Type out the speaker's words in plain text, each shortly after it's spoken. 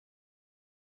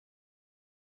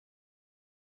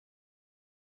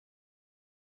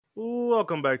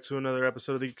Welcome back to another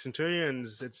episode of the Geek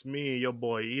Centurions. It's me, your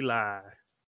boy Eli.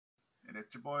 And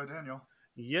it's your boy Daniel.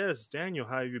 Yes, Daniel,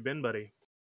 how have you been, buddy?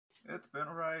 It's been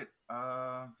alright.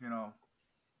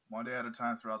 One day at a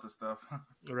time throughout this stuff.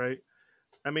 Right.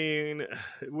 I mean,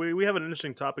 we have an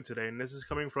interesting topic today, and this is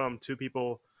coming from two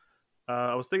people.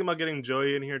 I was thinking about getting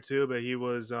Joey in here too, but he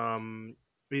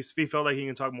felt like he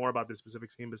can talk more about this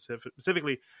specific scene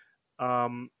specifically.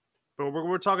 Um, but what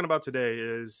we're talking about today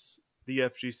is the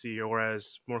FGC, or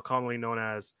as more commonly known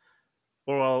as,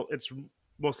 or well, it's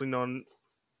mostly known.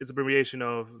 It's abbreviation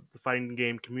of the fighting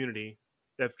game community,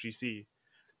 FGC.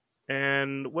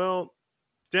 And well,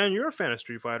 Dan, you're a fan of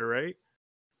Street Fighter, right?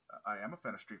 I am a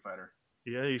fan of Street Fighter.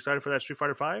 Yeah, you excited for that Street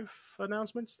Fighter Five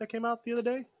announcements that came out the other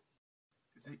day?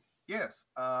 See, yes.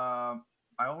 I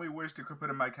only wish they could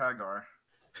put in my Kagar.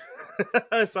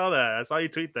 I saw that. I saw you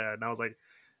tweet that, and I was like,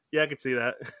 yeah, I could see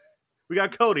that. We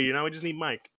got Cody, we just need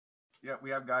Mike. Yeah,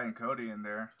 we have Guy and Cody in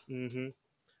there. Mm-hmm.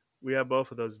 We have both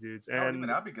of those dudes. Oh, And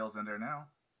even Abigail's in there now.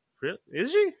 really?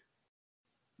 Is she?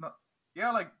 No,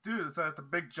 yeah, like dude, it's the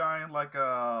big giant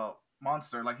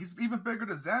monster. Like he's even bigger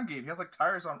than Zangief. He has like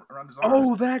tires around his arms.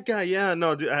 Oh, that guy. Yeah,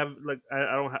 no, dude, I have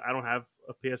I don't have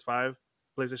a PS5,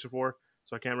 PlayStation 4,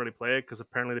 so I can't really play it because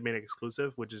apparently they made it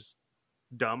exclusive, which is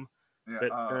dumb. Yeah.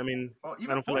 But I mean, well, I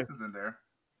even don't feel like Poison's in there.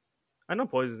 I know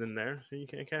Poison's in there. You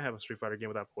can't have a Street Fighter game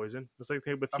without Poison. It's like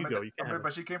with Hugo. You can't have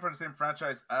but she came from the same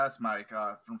franchise as Mike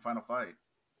from Final Fight.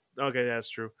 Okay, yeah, that's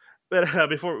true. But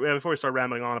before we start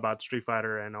rambling on about Street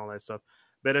Fighter and all that stuff,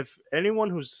 but if anyone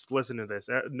who's listening to this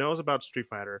knows about Street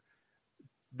Fighter,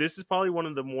 this is probably one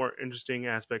of the more interesting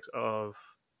aspects of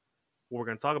what we're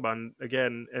going to talk about. And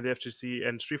again, at the FGC,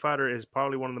 and Street Fighter is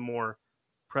probably one of the more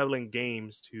prevalent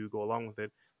games to go along with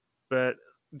it. But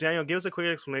Daniel, give us a quick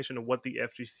explanation of what the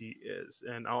FGC is,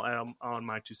 and I'll add on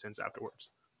my 2 cents afterwards.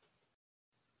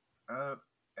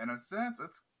 In a sense,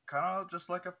 it's kind of just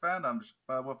like a fandom,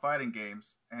 but with fighting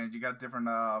games, and you got different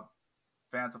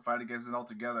fans of fighting games all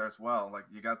together as well. Like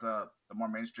you got the more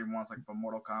mainstream ones, like from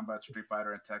Mortal Kombat, Street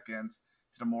Fighter, and Tekken's,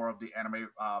 to the more of the anime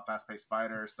fast-paced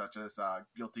fighters such as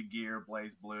Guilty Gear,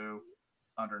 Blaze Blue,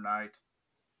 Under Night,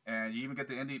 and you even get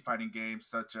the indie fighting games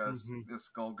such as the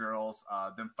Skullgirls,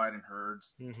 them fighting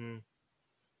herds. Mm-hmm.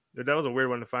 That was a weird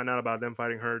one to find out about them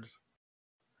fighting herds.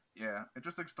 Yeah,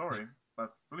 interesting story,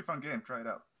 but really fun game. Try it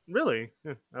out. Really?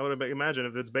 Yeah, I would imagine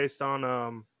if it's based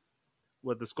on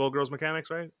what the Skullgirls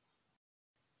mechanics, right?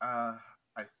 I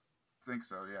think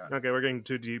so. Yeah. Okay, we're getting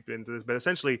too deep into this, but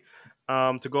essentially,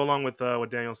 to go along with what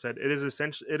Daniel said, it is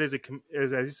essentially as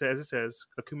it says,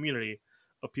 a community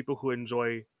of people who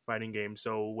enjoy fighting games.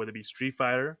 So whether it be Street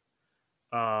Fighter,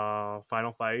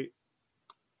 Final Fight,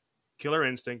 Killer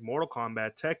Instinct, Mortal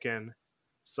Kombat, Tekken,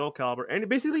 Soul Calibur, and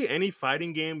basically any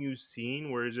fighting game you've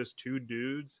seen where it's just two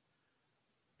dudes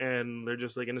and they're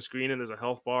just like in the screen and there's a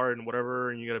health bar and whatever,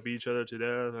 and you gotta beat each other to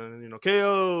death and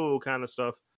KO kind of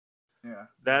stuff. Yeah.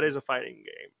 That is a fighting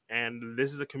game, and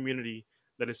this is a community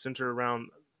that is centered around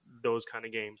those kind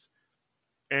of games.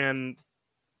 And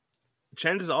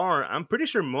chances are, I'm pretty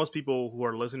sure most people who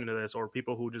are listening to this, or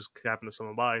people who just happen to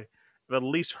stumble by, have at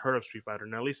least heard of Street Fighter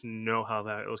and at least know how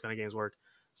those kind of games work.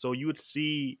 So you would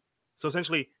see, so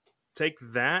essentially, take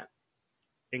that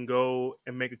and go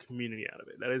and make a community out of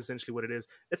it. That is essentially what it is.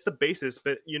 It's the basis,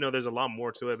 but there's a lot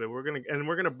more to it. But we're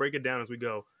gonna break it down as we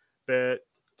go. But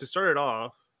to start it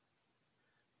off,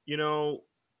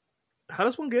 how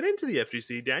does one get into the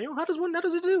FGC, Daniel? How does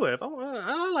it do it?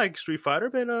 I like Street Fighter,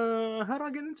 but how do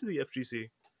I get into the FGC?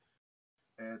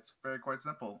 It's quite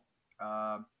simple.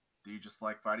 Do you just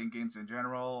like fighting games in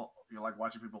general? You like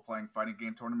watching people playing fighting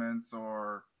game tournaments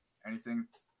or anything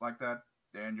like that?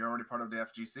 Then you're already part of the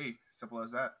FGC. Simple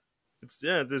as that.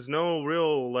 There's no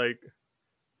real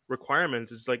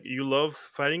requirements. It's like you love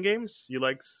fighting games. You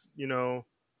like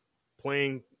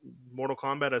playing Mortal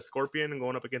Kombat as Scorpion and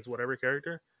going up against whatever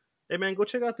character. Hey man, go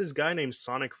check out this guy named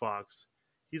Sonic Fox.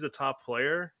 He's a top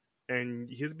player, and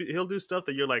he'll do stuff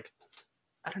that you're like,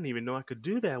 I didn't even know I could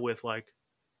do that with like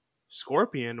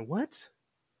Scorpion. What?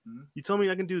 Mm-hmm. You tell me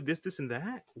I can do this, and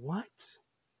that? What?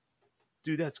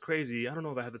 Dude, that's crazy. I don't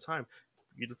know if I have the time.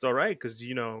 It's all right because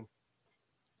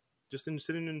just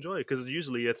sit and enjoy it because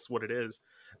usually it's what it is.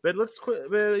 But let's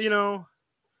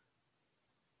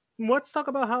let's talk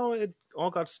about how it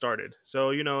all got started.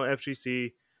 So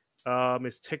FGC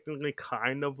is technically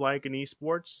kind of like an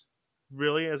esports,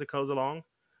 really, as it goes along.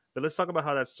 But let's talk about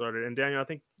how that started. And Daniel,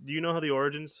 do you know how the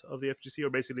origins of the FGC, or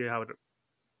basically how it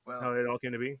all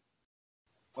came to be?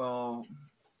 Well,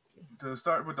 to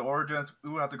start with the origins, we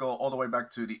would have to go all the way back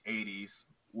to the 80s.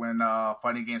 when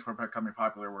fighting games were becoming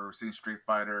popular, we were seeing Street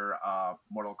Fighter,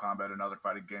 Mortal Kombat, and other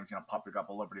fighting games, popping up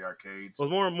all over the Well, arcades.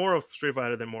 more of Street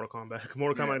Fighter than Mortal Kombat.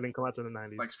 Mortal Yeah, Kombat didn't come out in the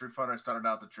like '90s. Street Fighter started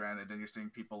out the trend, and then you're seeing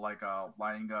people like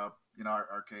lining up,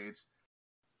 arcades,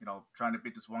 trying to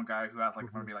beat this one guy who has like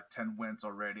Hmm. maybe like 10 wins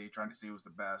already, trying to see who's the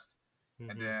best.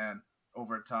 And Hmm. then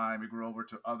over time, we grew over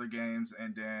to other games,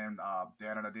 and then they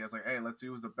had an idea. It's like, hey, let's see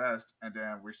who's the best, and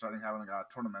then we started having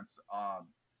tournaments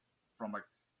from like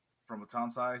from a town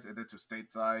size, and then to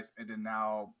state size, and then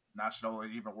now national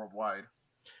and even worldwide.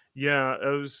 Yeah,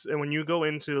 it was, and when you go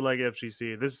into like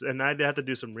FGC, this, and I had to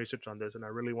do some research on this, and I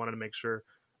really wanted to make sure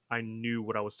I knew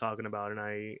what I was talking about, and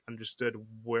I understood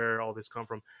where all this come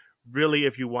from. Really,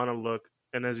 if you want to look,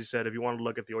 and as you said, if you want to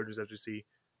look at the origins of FGC,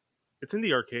 it's in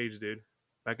the arcades, dude.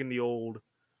 Back in the old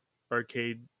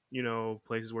arcade,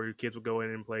 places where your kids would go in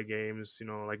and play games.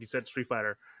 Like you said, Street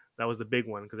Fighter. That was the big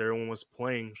one because everyone was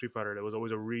playing Street Fighter. There was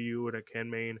always a Ryu and a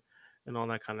Ken main and all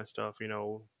that kind of stuff.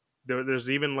 There's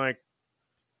even like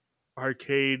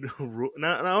arcade.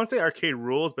 Not I won't say arcade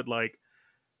rules, but like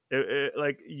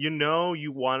like you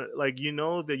want like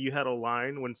that you had a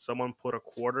line when someone put a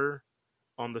quarter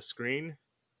on the screen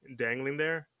dangling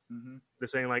there. Mm-hmm. They're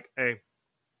saying like, "Hey,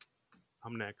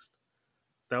 I'm next."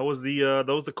 That was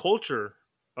the culture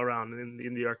around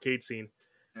in the arcade scene,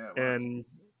 Yeah, it was. and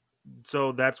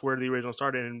so that's where the original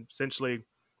started. And essentially,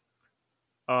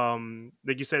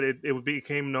 like you said, it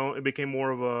became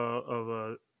more of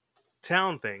a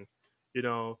town thing.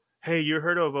 Hey, you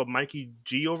heard of a Mikey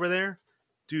G over there,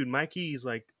 dude? Mikey's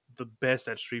like the best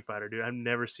at Street Fighter, dude. I've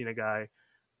never seen a guy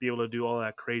be able to do all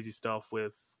that crazy stuff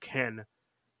with Ken,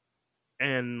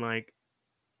 and like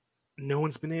no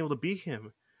one's been able to beat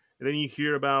him. And then you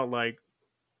hear about like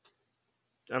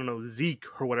I don't know, Zeke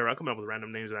or whatever. I come up with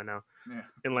random names right now. Yeah.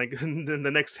 And like then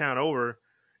the next town over,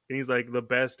 and he's like the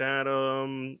best at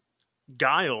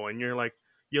Guile, and you're like,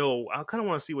 yo, I kind of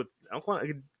want to see what I want.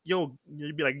 Yo,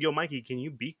 you'd be like, yo, Mikey, can you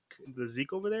beat the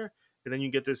Zeke over there? And then you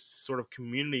get this sort of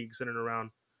community centered around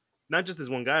not just this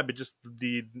one guy, but just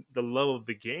the love of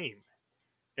the game.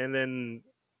 And then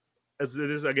as it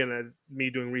is again, me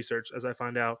doing research, as I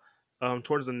find out,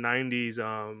 towards the '90s,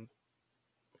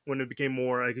 when it became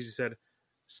more, like as you said,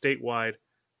 statewide.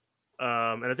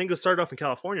 And I think it started off in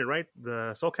California, right?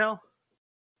 The SoCal.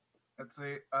 Let's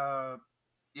see.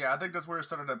 Yeah, I think that's where it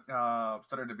started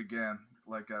to begin.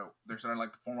 Like they started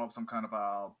like to form up some kind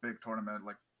of big tournament,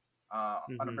 like on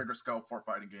a Hmm. bigger scale for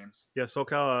fighting games. Yeah,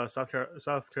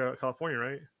 SoCal, California,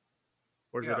 right?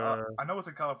 Or is Yeah, it? I know it's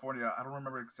in California. I don't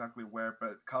remember exactly where,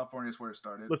 but California is where it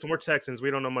started. Listen, we're Texans.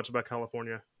 We don't know much about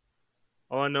California.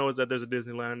 All I know is that there's a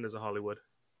Disneyland, there's a Hollywood.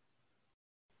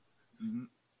 Mm-hmm.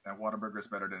 And Whataburger is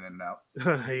better than In-N-Out.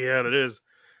 Yeah, that is.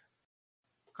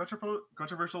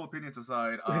 Controversial opinions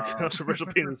aside, Controversial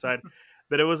opinion aside,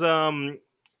 but it was I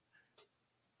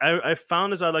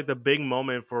found this out like the big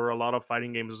moment for a lot of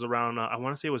fighting games was around I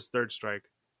want to say it was Third Strike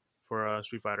for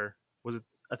Street Fighter. Was it?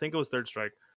 I think it was Third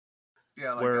Strike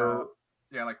yeah, where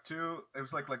like two. It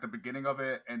was like the beginning of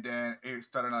it, and then it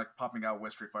started like popping out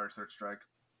with Street Fighter Third Strike.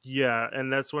 yeah,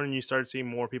 and that's when you start seeing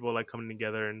more people like coming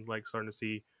together and like starting to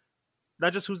see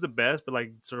not just who's the best, but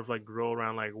like sort of like grow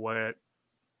around like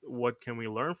what can we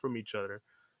learn from each other?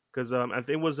 Because I think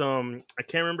it was I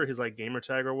can't remember his like gamer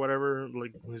tag or whatever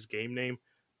like his game name,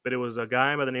 but it was a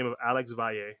guy by the name of Alex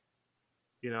Valle.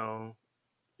 You know,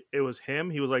 it was him.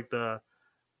 He was like the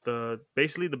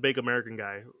basically the big American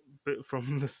guy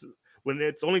from this when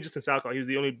it's only just in South Korea.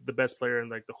 He was the best player in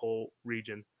like the whole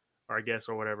region, or I guess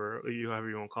or whatever however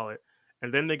you want to call it.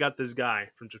 And then they got this guy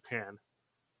from Japan,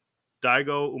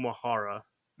 Daigo Umahara,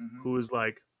 Mm-hmm. who is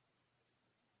like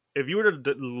if you were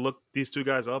to look these two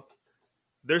guys up,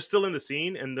 they're still in the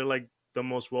scene and they're like the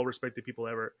most well respected people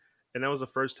ever. And that was the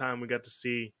first time we got to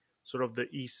see sort of the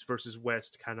East versus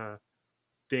West kind of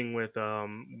thing with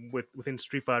within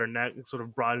Street Fighter, and that sort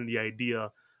of brought in the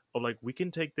idea of like we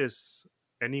can take this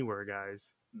anywhere,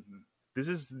 guys. Mm-hmm. This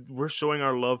is we're showing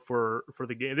our love for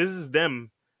the game. This is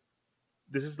them.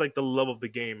 This is like the love of the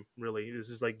game, really. This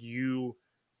is like you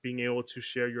being able to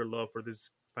share your love for this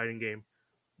fighting game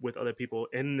with other people,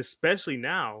 and especially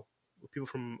now with people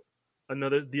from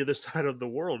the other side of the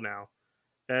world now.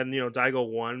 And Daigo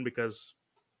won because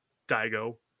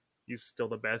Daigo, he's still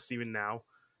the best even now.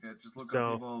 Yeah, just look up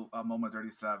So, Evil Moment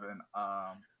 37.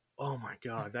 oh my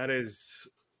god, that is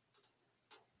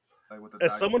Like with the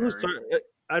as Daigo someone who's Parry.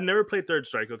 I've never played Third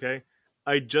Strike. Okay,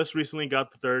 I just recently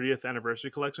got the 30th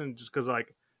anniversary collection just because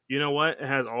like you know what, it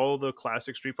has all the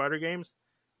classic Street Fighter games,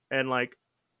 and like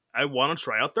I want to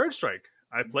try out Third Strike.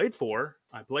 I played four,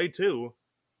 I played two,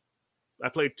 I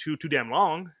played two too damn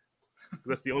long because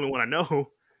that's the only one I know.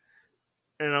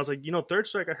 And I was like, Third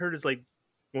Strike I heard is like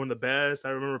one of the best. I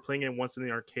remember playing it once in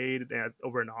the arcade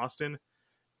over in Austin,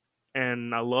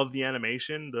 and I love the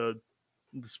animation, the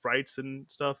sprites and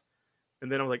stuff.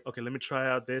 And then I was like, okay, let me try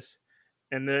out this.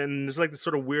 And then there's like this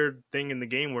sort of weird thing in the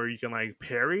game where you can like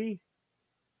parry,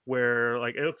 where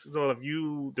like it looks so if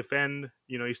you defend,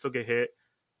 you still get hit,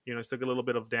 you still get a little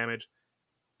bit of damage,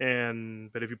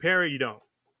 and but if you parry, you don't.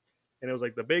 And it was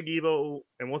like the big Evo,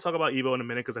 and we'll talk about Evo in a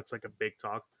minute because that's like a big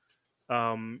talk.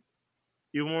 Um,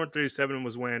 Evo More 37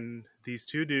 was when these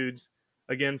two dudes,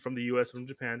 again from the U.S. from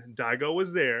Japan, Daigo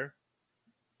was there,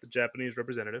 the Japanese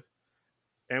representative,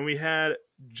 and we had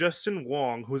Justin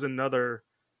Wong, who's another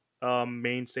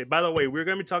mainstay. By the way, we're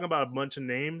going to be talking about a bunch of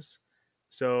names,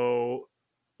 so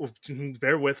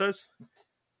bear with us.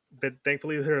 But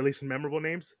thankfully, they're at least memorable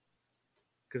names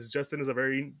because Justin is a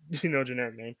very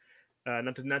generic name.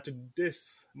 Not to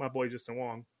diss my boy Justin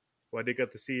Wong, who I did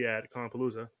get to see at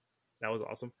Palooza. That was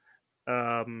awesome.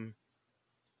 Um,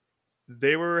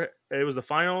 it was the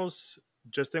finals.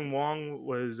 Justin Wong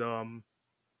was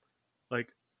like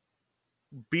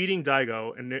beating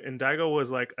Daigo, and Daigo was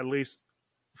like at least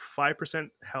 5%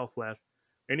 health left.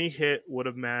 Any hit would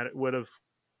have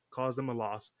caused them a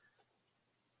loss.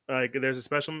 Like there's a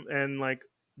special, and like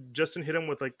Justin hit him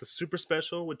with like the super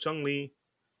special with Chung Li,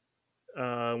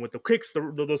 with the kicks,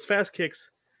 those fast kicks.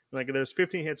 Like there's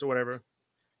 15 hits or whatever,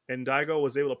 and Daigo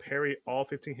was able to parry all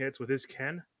 15 hits with his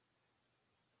Ken.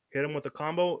 Hit him with a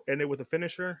combo, ended with a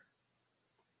finisher,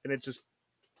 and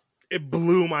it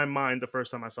blew my mind the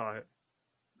first time I saw it.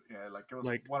 Yeah, like it was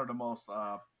Like one of the most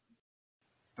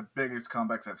the biggest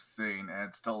comebacks I've seen, and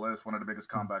it still is one of the biggest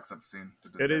comebacks I've seen to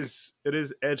this it day.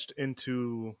 is etched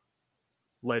into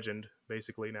legend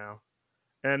basically now.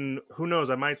 And who knows?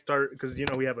 I might start because there's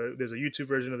a YouTube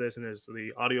version of this and there's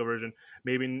the audio version.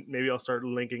 Maybe I'll start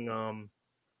linking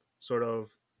sort of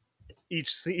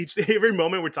each every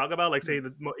moment we talk about, like say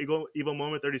the Evo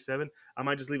moment 37. I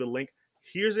might just leave a link.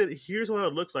 Here's what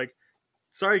it looks like.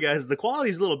 Sorry guys, the quality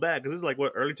is a little bad because this is like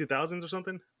what, early 2000s or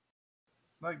something.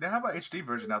 Like they have an HD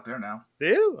version out there now.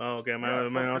 They do? Oh, okay. Yeah,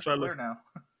 it's like I'll try crystal to clear now.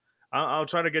 I'll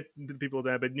try to get people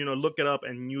that, but look it up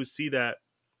and you see that,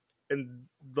 and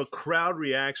the crowd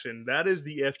reaction. That is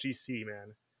the FGC,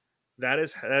 man. That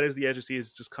is the FGC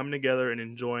is just coming together and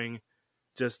enjoying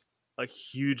just a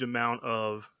huge amount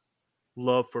of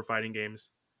love for fighting games,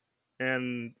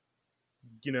 and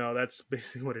that's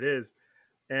basically what it is.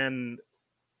 And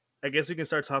I guess we can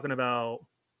start talking about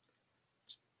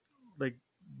like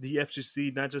the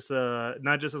FGC, not just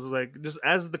as like just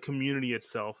as the community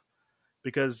itself,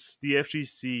 because the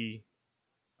FGC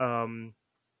um,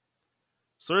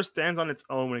 sort of stands on its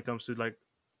own when it comes to like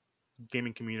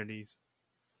gaming communities,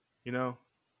 you know,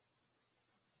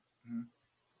 Mhm.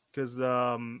 because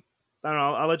I don't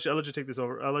know. I'll let you take this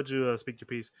over. I'll let you speak your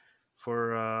piece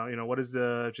for what is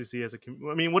the FGC as a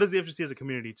I mean, what is the FGC as a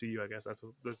community to you? I guess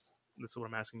that's what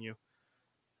I'm asking you.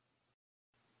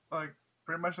 Like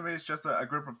pretty much of it is just a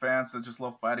group of fans that just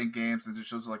love fighting games and just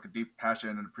shows like a deep passion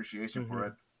and appreciation for Mm-hmm.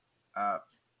 it. Uh,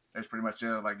 there's pretty much it.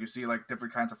 Like you see like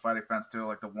different kinds of fighting fans too,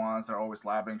 like the ones that are always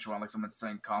labbing, showing like some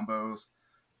insane combos.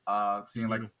 Seeing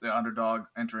like Mm-hmm. the underdog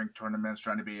entering tournaments,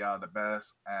 trying to be the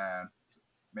best and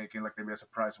making like maybe a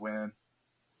surprise win.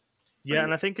 But Yeah,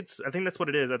 and I think that's what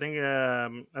it is. I think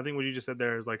what you just said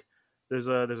there is like there's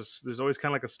always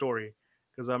kind of like a story,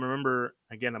 because I remember,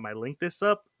 again, I might link this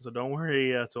up, so don't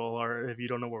worry to all our if you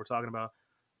don't know what we're talking about.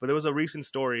 But there was a recent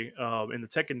story in the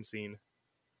Tekken scene.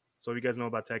 So if you guys know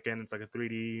about Tekken, it's like a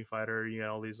 3D fighter. You got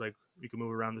all these like you can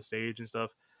move around the stage and stuff.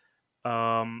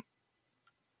 Um,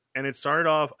 and it started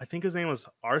off. I think his name was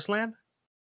Arslan,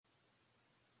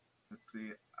 let's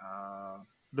see. Uh,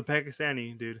 the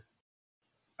Pakistani dude.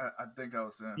 I think that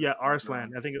was him. Yeah, I might be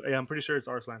Arslan. wrong. I'm pretty sure it's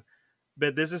Arslan.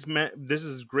 But this is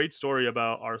a great story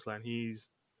about Arslan. He's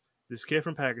this kid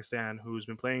from Pakistan who's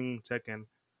been playing Tekken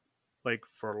like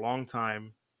for a long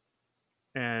time,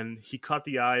 and he caught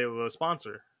the eye of a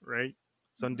sponsor, right?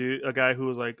 Some Mhm. dude, a guy who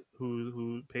was like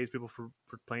who pays people for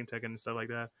playing Tekken and stuff like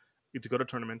that to go to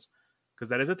tournaments, because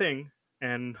that is a thing,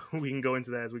 and we can go into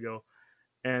that as we go.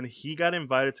 And he got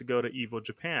invited to go to Evo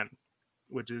Japan,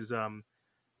 which is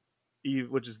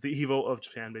which is the Evo of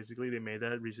Japan. Basically, they made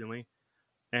that recently,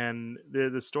 and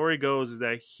the story goes is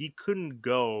that he couldn't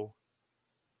go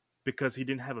because he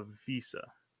didn't have a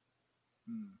visa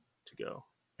Mm. to go.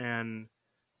 And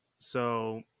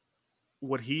so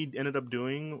what he ended up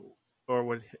doing, or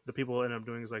what the people ended up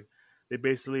doing, is like they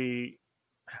basically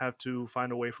have to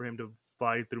find a way for him to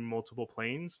fly through multiple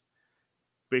planes,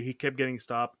 but he kept getting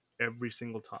stopped every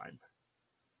single time.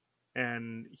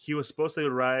 And he was supposed to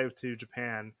arrive to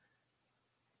Japan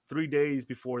 3 days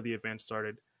before the event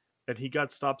started, and he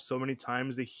got stopped so many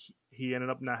times that he ended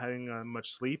up not having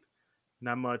much sleep,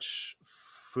 not much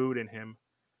food in him,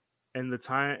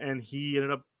 and he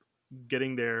ended up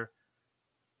getting there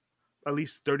at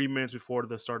least 30 minutes before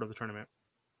the start of the tournament,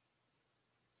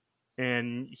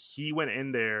 and he went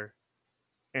in there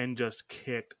and just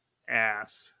kicked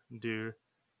ass, dude.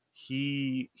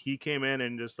 He came in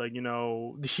and just like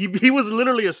he was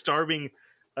literally a starving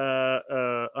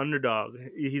underdog.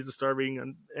 He's the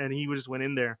starving, and he just went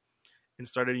in there and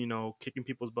started kicking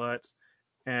people's butts.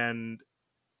 And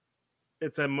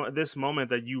it's at this moment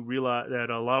that you realize that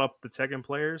a lot of the Tekken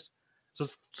players. So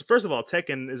first of all,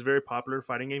 Tekken is a very popular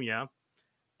fighting game. Yeah,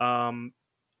 um,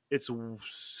 it's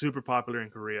super popular in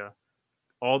Korea.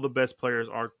 All the best players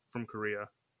are from Korea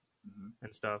Hmm.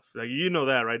 and stuff. Like you know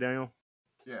that, right, Daniel?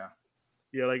 Yeah,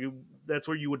 Yeah, like that's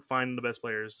where you would find the best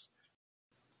players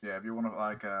yeah. If you want to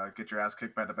like get your ass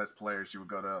kicked by the best players, you would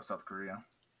go to South Korea.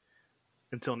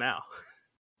 until now.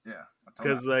 Yeah, until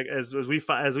now. Because like as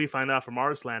we find out from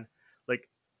Arslan, like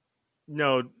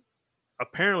no,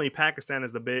 apparently Pakistan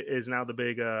is now the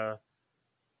big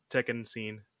Tekken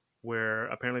scene, where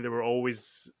apparently they were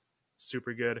always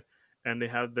super good, and they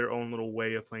have their own little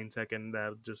way of playing Tekken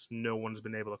that just no one's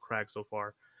been able to crack so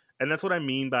far. And that's what I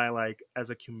mean by like as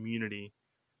a community,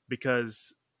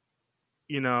 because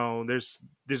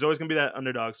there's always gonna be that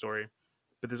underdog story,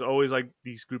 but there's always like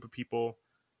these group of people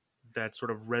that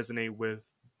sort of resonate with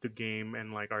the game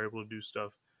and like are able to do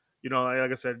stuff.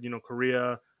 Like I said,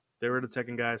 Korea, they were the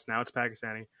Tekken guys. Now it's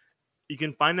Pakistani. You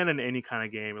can find that in any kind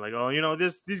of game. Like, oh,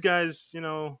 these guys,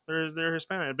 they're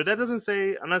Hispanic, but that doesn't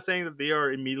say. I'm not saying that they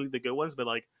are immediately the good ones, but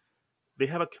like they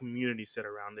have a community set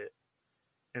around it,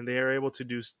 and they are able to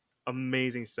do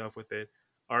amazing stuff with it.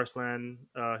 Arslan,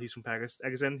 he's from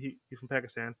Pakistan. He's from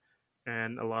Pakistan,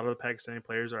 and a lot of the Pakistani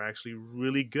players are actually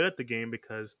really good at the game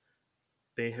because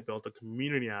they have built a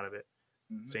community out of it.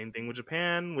 Hmm. Same thing with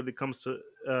Japan when it comes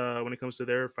to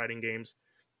their fighting games,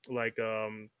 like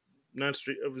not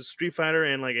Street Fighter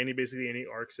and like basically any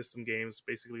Arc system games,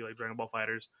 basically like Dragon Ball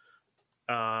Fighters,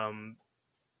 um,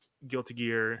 Guilty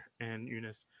Gear, and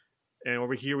Unis. And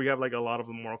over here we have like a lot of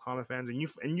the Mortal Kombat fans,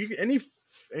 and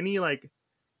any like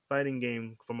fighting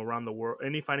game from around the world,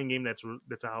 any fighting game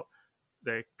that's out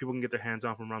that people can get their hands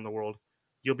on from around the world,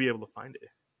 you'll be able to find it.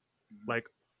 Hmm. Like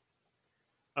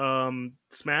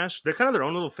Smash, they're kind of their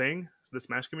own little thing, the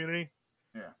Smash community.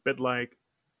 Yeah. But like,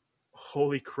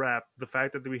 holy crap, the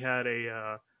fact that we had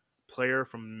a player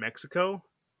from Mexico,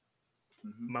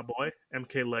 Hmm. my boy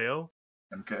MK Leo,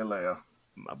 MKLeo.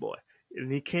 my boy,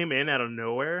 and he came in out of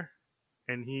nowhere,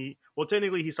 and well,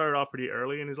 technically he started off pretty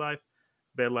early in his life,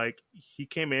 but like he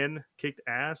came in, kicked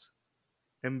ass,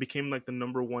 and became like the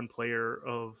number one player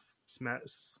of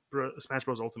Smash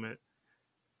Bros Ultimate,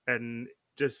 and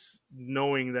just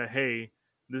knowing that, hey,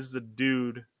 this is a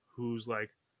dude who's like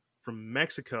from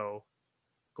Mexico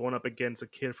going up against a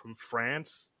kid from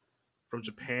France, from Hmm.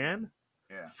 Japan,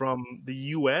 Yeah. from the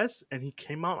US, and he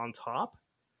came out on top.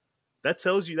 That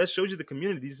shows you the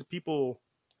community. These are people,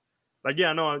 like,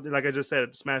 yeah, no, like I just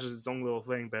said, Smash is its own little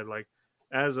thing, but like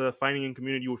as a fighting in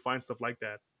community, you would find stuff like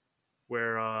that.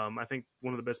 Where I think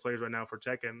one of the best players right now for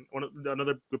Tekken,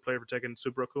 another good player for Tekken,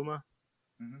 Super Akuma,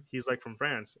 Hmm. he's like from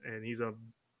France, and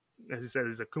as he said,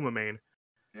 he's a Kuma main.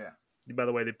 Yeah. By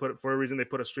the way, they put for a reason they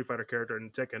put a Street Fighter character in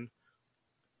Tekken,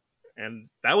 and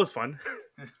that was fun.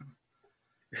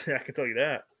 I can tell you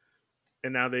that.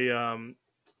 And now and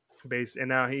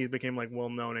now he became like well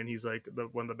known, and he's like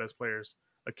one of the best players.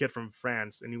 A kid from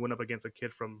France, and he went up against a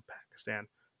kid from Pakistan,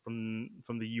 from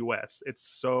the U.S. It's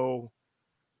so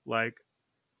like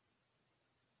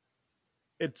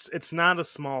it's not a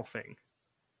small thing.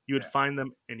 You would Yeah. find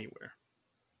them anywhere,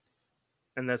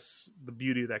 and that's the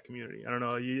beauty of that community. I don't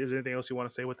know. Is there anything else you want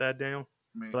to say with that, Daniel?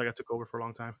 I I mean, feel like I took over for a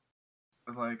long time.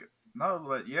 it's like no,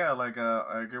 but yeah, like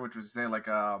I agree with what you say. Like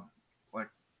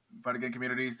fighting game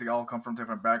communities, they all come from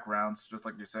different backgrounds. Just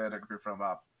like you said, they could be from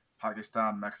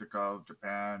Pakistan, Mexico,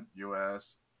 Japan,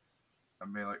 U.S. I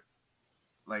mean,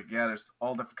 like yeah, there's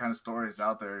all different kind of stories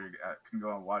out there you can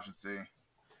go and watch and see.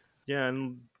 Yeah,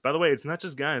 and by the way, it's not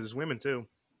just guys; it's women too.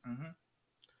 Hmm.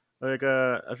 Like,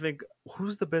 I think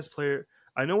who's the best player?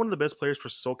 I know one of the best players for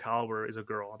Soul Calibur is a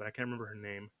girl, but I can't remember her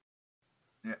name.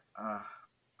 Yeah.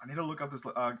 I need to look up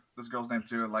this girl's name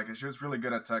too. Like she was really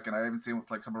good at tech, and I even seen with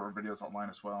like some of her videos online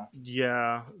as well.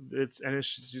 Yeah,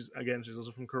 she's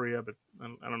also from Korea, but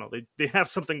I don't know. They have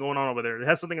something going on over there. They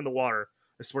have something in the water.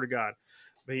 I swear to God.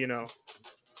 But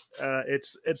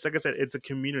it's like I said, it's a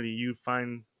community. You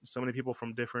find so many people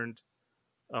from different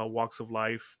walks of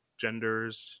life,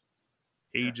 genders,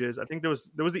 Yeah. ages. I think there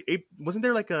was the eight. Wasn't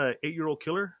there like a 8-year-old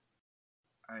killer?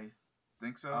 I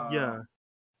think so. Yeah.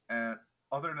 And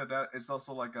other than that, it's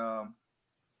also like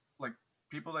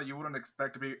people that you wouldn't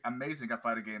expect to be amazing at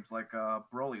fighting games, like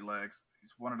Broly Legs.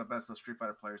 He's one of the best Street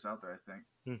Fighter players out there, I think.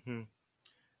 Mm-hmm.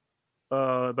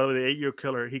 By the way, the 8-year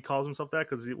killer. He calls himself that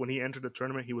because when he entered the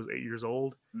tournament, he was 8 years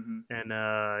old, Mm-hmm.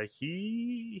 and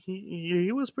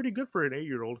he was pretty good for an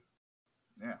 8-year old.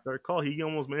 Yeah. I recall he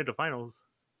almost made it to finals,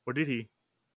 or did he?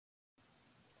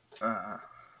 I'm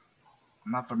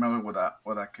not familiar with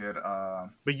that kid.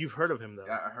 But you've heard of him though.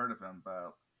 Yeah, I heard of him,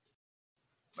 but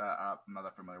I'm not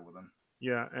that familiar with him.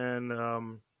 Yeah,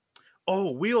 and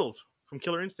Wheels from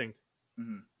Killer Instinct.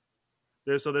 Mm-hmm.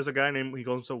 There's a guy named he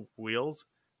calls himself Wheels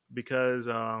because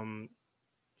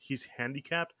he's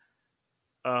handicapped.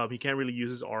 He can't really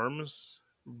use his arms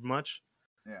much,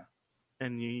 Yeah.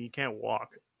 and he can't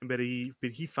walk. But he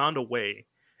found a way,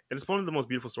 and it's one of the most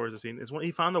beautiful stories I've seen.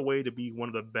 He found a way to be one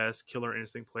of the best Killer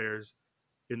Instinct players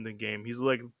in the game. He's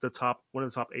like one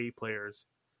of the top 8 players,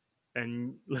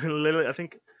 and literally, I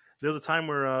think there was a time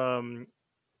where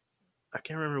I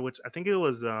can't remember which. I think it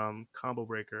was Combo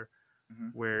Breaker,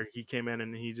 Mm-hmm. where he came in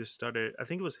and he just started. I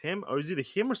think it was him, or it was either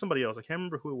him or somebody else. I can't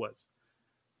remember who it was.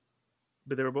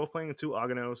 But they were both playing 2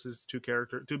 Aganos,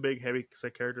 two big heavy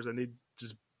set characters, and they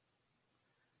just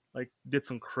like did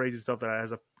some crazy stuff that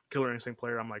as a Killer Instinct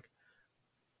player, I'm like,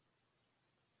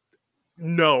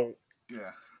 no,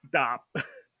 Yeah. stop.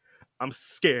 I'm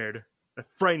scared. That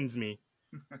frightens me.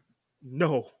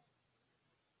 No.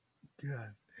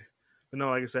 God. But no,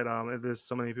 like I said, there's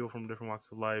so many people from different walks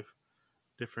of life,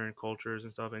 different cultures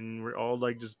and stuff, and we're all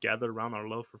like just gathered around our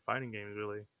love for fighting games,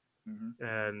 really. Mm-hmm.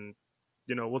 And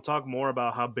we'll talk more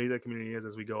about how big that community is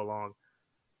as we go along.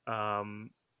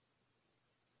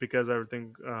 Because I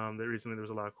think that recently there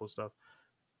was a lot of cool stuff.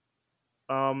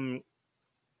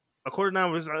 Of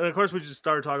course, we just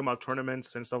started talking about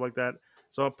tournaments and stuff like that.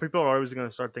 So people are always going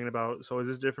to start thinking about, so is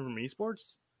this different from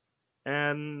esports?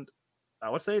 And I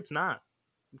would say it's not.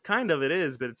 Kind of it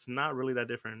is, but it's not really that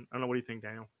different. I don't know. What do you think,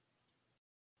 Daniel?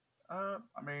 I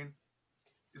mean,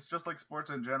 it's just like sports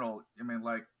in general. I mean,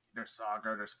 like there's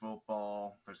soccer, there's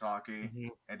football, there's hockey, Mm-hmm.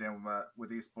 and then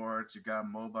with esports, you got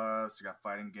MOBAs, you got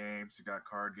fighting games, you got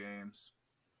card games.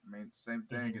 I mean, same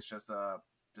thing. Mm-hmm. It's just a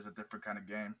different kind of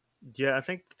game. Yeah, I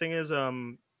think the thing is,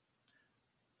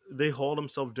 they hold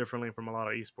themselves differently from a lot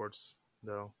of esports,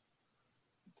 though,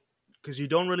 because you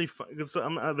don't really. Cause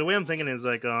the way I'm thinking is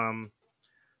like,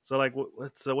 so like,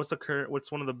 what's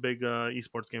one of the big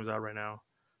esports games out right now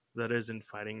that isn't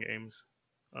fighting games?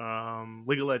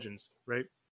 League of Legends, right?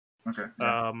 Okay.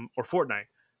 Yeah. Or Fortnite.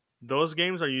 Those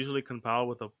games are usually compiled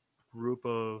with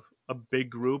a big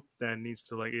group that needs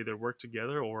to like either work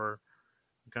together or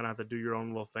you kind of have to do your own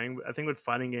little thing. But I think with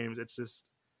fighting games, it's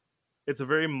a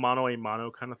very mono a mono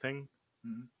kind of thing.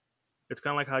 Mm-hmm. It's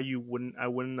kind of like how I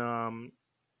wouldn't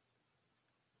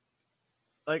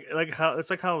like how it's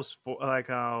like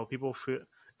how people feel.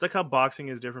 It's like how boxing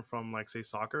is different from like say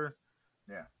soccer.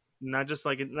 Yeah. Not just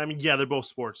like I mean, yeah, they're both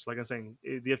sports. Like I'm saying,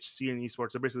 the FGC and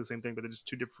esports are basically the same thing, but they're just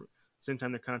two different. At the same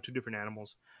time, they're kind of two different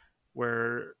animals,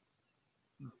 where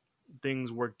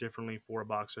things work differently for a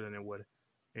boxer than it would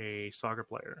a soccer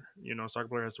player. A soccer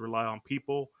player has to rely on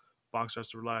people. Boxer has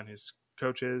to rely on his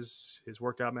coaches, his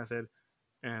workout method,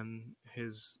 and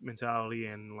his mentality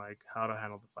and like how to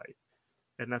handle the fight.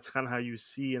 And that's kind of how you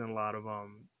see in a lot of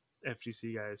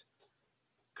FGC guys,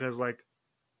 because like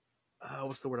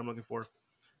what's the word I'm looking for?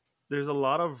 There's a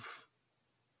lot of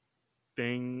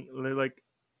thing like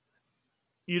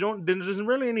you don't there isn't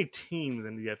really any teams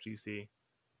in the FGC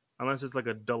unless it's like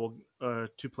a double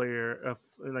 2-player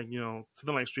like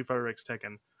something like Street Fighter X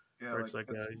Tekken Yeah. where Like it's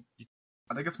like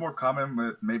I think it's more common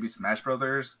with maybe Smash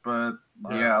Brothers, but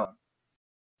yeah,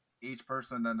 each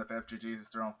person and the FGG is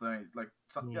their own thing. Like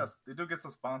yes, they do get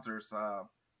some sponsors,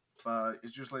 but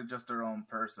it's usually just their own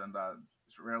person. That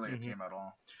it's rarely a team at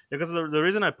all. Yeah, because the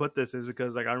reason I put this is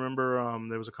because like I remember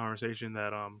there was a conversation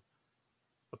that a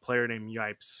player named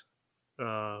Yipes,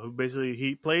 who basically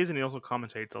he plays and he also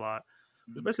commentates a lot.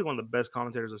 He's Mm-hmm. basically one of the best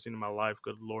commentators I've seen in my life.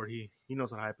 Good lord, he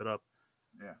knows how to hype it up.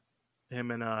 Yeah.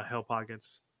 Him and Hell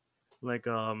Pockets, like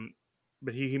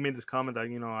but he made this comment that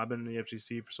I've been in the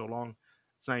FGC for so long,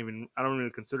 it's not even I don't really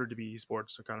consider it to be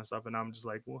esports or kind of stuff, and I'm just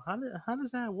like, well, how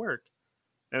does that work?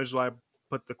 And which is why I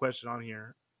put the question on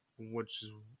here, which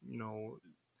is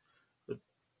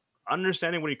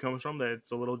understanding where he comes from, that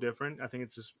it's a little different. I think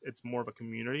it's more of a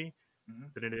community Mm-hmm.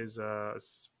 than it is a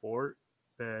sport.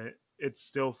 That it's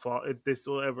still they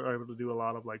still are able to do a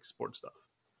lot of like sports stuff.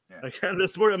 Yeah. Like the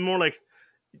sport, more like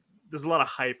there's a lot of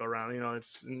hype around.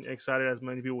 It's excited as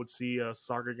many people would see a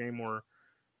soccer game or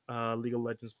League of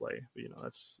Legends play. But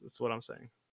that's what I'm saying.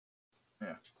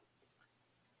 Yeah.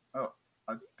 Oh,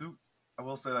 I do. I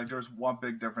will say like there's one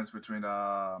big difference between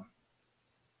I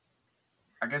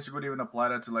guess you could even apply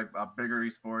that to like bigger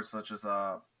esports such as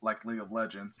like League of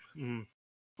Legends. Mm.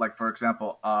 Like for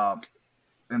example,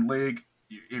 in League,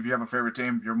 if you have a favorite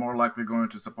team, you're more likely going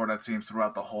to support that team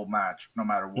throughout the whole match, no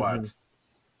matter Mm-hmm. what.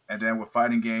 And then with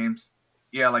fighting games,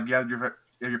 yeah, like you have your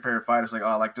favorite fighters, like oh,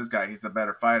 I like this guy, he's the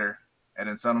better fighter. And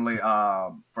then suddenly,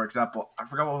 for example, I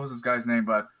forgot what was this guy's name,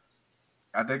 but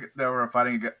I think they were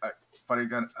fighting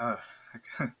again.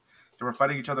 They were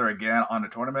fighting each other again on a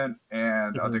tournament,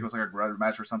 and I think Mm-hmm. it was like a grudge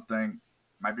match or something.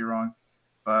 Might be wrong,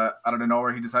 but out of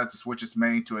nowhere, he decides to switch his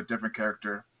main to a different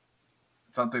character,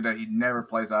 something that he never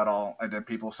plays at all, and then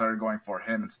people started going for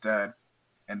him instead,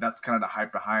 and that's kind of the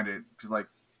hype behind it, because like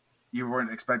you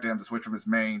weren't expecting him to switch from his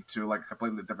main to like a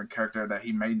completely different character that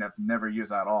he may never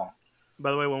use at all. By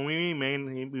the way, when we mean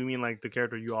main, we mean like the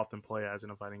character you often play as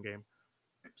in a fighting game.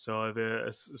 So if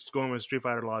it's going with Street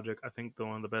Fighter logic, I think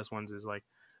one of the best ones is like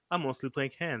I mostly play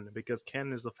Ken because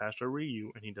Ken is the faster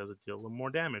Ryu and he does a deal with more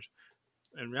damage.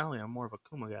 And really, I'm more of a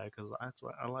Kuma guy because that's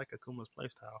what I like Akuma's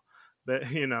playstyle.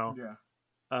 But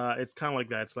Yeah. it's kind of like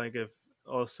that. It's like if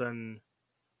all of a sudden,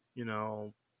 you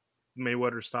know,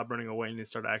 Mayweather stopped running away and he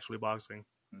started actually boxing.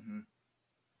 Mm-hmm.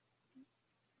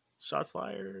 Shots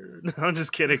fired. No, I'm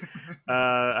just kidding.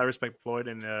 I respect Floyd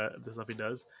and the stuff he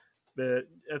does, but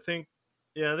I think,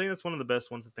 yeah, I think that's one of the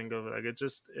best ones to think of. Like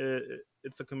it's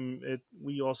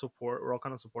we all support. We're all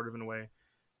kind of supportive in a way,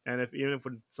 and if even if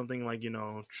when something like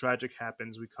tragic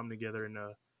happens, we come together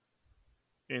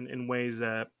in ways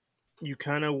that you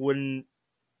kind of wouldn't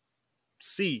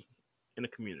see in a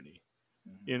community.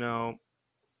 Mm-hmm. You know,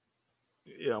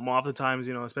 oftentimes,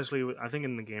 especially I think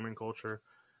in the gaming culture,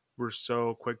 we're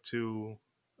so quick to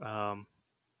um,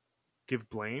 give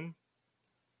blame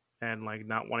and like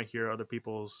not want to hear other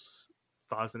people's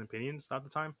thoughts and opinions at the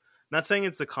time. Not saying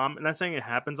it's a not saying it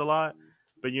happens a lot,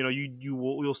 but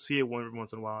you'll see it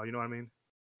once in a while. You know what I mean?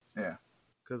 Yeah.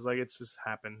 Because like it just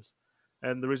happens.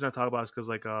 And the reason I talk about it is because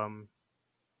like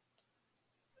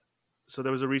so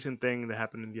there was a recent thing that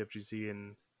happened in the FGC,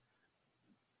 and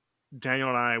Daniel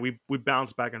and I we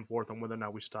bounced back and forth on whether or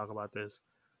not we should talk about this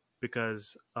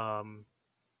because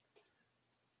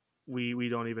we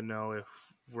don't even know if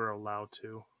we're allowed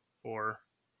to or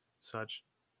such.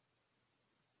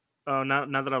 Not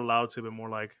that I'm allowed to, but more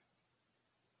like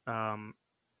um,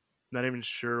 not even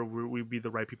sure we'd be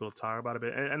the right people to talk about it.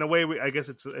 But in a way, I guess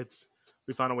it's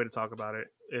we found a way to talk about it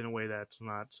in a way that's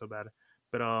not so bad.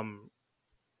 But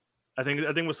I think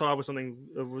we'll start off with something.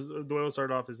 The way we'll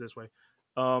start off is this way.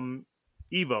 Um,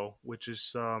 Evo, which is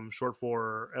short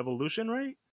for evolution,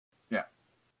 right? Yeah.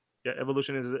 Yeah,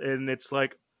 evolution is, and it's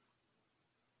like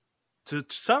to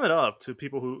sum it up to the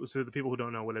people who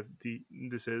don't know what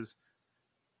this is.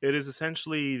 It is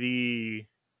essentially the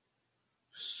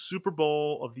Super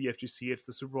Bowl of the FGC. It's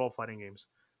the Super Bowl of fighting games,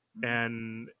 Mm-hmm.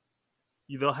 and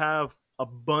they'll have a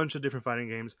bunch of different fighting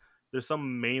games. There's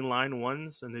some mainline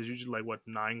ones, and there's usually like what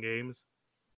 9 games.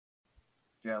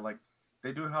 Yeah, like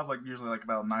they do have like usually like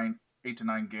about 8 to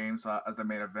 9 games as the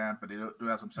main event, but they do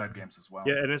have some side Mhm. games as well.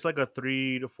 Yeah, and it's like a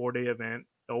 3 to 4 day event.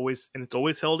 It's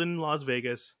always held in Las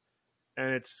Vegas,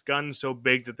 and it's gotten so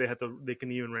big that they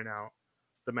can even rent out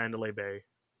the Mandalay Bay,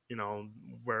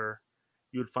 where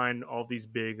you would find all these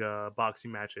big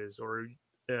boxing matches or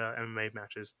MMA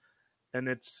matches, and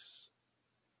it's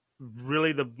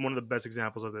really the one of the best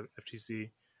examples of the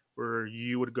FTC, where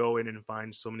you would go in and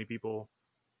find so many people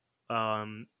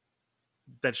um,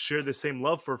 that share the same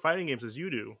love for fighting games as you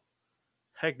do.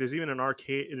 Heck, there's even an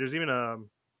arcade. There's even a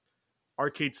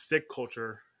arcade stick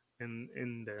culture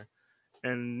in there,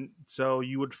 and so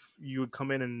you would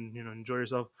come in and enjoy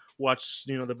yourself, watch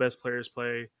the best players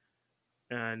play,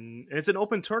 and it's an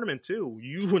open tournament too.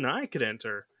 You and I could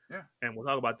enter, Yeah. and we'll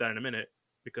talk about that in a minute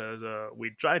because we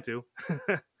tried to.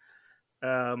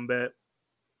 But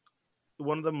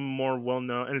one of the more well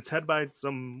known, and it's head by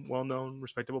some well known,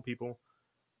 respectable people.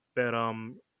 But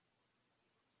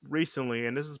recently,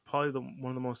 and this is probably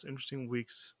one of the most interesting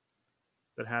weeks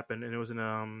that happened, and it was in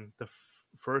the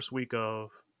first week of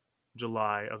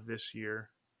July of this year.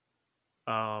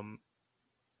 Um,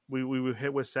 we were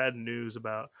hit with sad news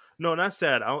about no, not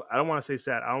sad. I don't want to say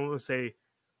sad. I want to say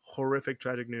horrific,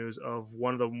 tragic news of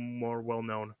one of the more well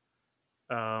known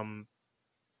um,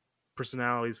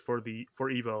 personalities for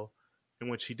Evo, in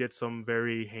which he did some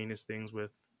very heinous things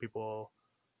with people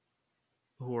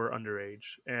who are underage,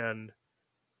 and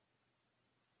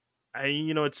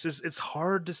it's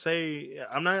hard to say.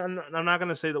 I'm not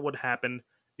gonna say that what happened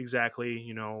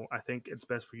exactly. I think it's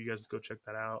best for you guys to go check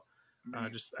that out. I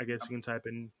mean, Just I guess um, you can type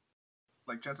in.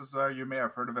 like chances are you may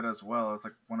have heard of it as well. It's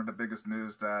like one of the biggest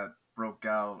news that broke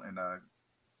out, and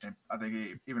I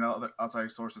think even other outside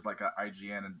sources like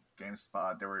IGN and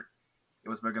GameSpot, it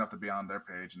was big enough to be on their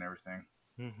page and everything.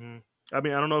 Hmm. I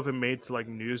mean, I don't know if it made to like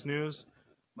news,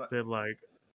 But but like,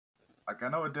 like I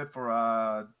know it did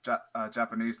for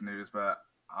Japanese news, but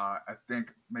I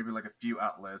think maybe like a few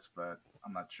outlets, but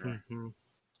I'm not sure. hmm.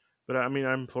 But I mean,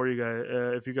 I implore you guys,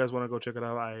 if you guys want to go check it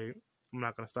out, I'm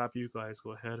not gonna stop you guys.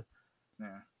 Go ahead.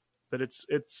 Yeah, But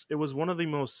it was one of the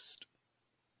most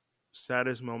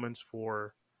saddest moments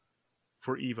for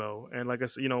Evo, and like I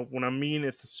said, when I mean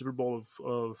it's the Super Bowl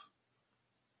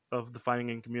of the fighting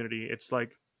game community, it's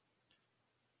like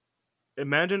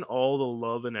imagine all the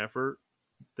love and effort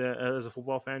that as a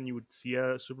football fan you would see at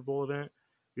a Super Bowl event.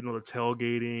 The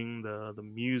tailgating, the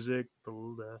music,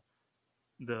 the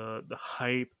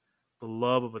hype, the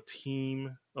love of a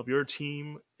team, of your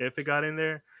team. If it got in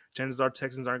there, chances are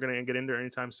Texans aren't going to get in there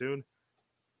anytime soon.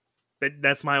 But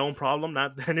that's my own problem,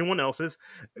 not anyone else's.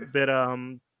 But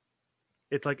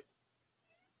it's like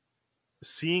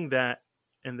seeing that,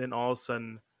 and then all of a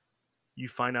sudden you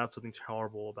find out something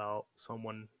horrible about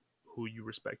someone who you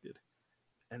respected,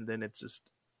 and then it's just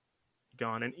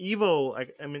gone. And Evo,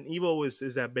 like I mean, Evo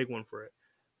is that big one for it.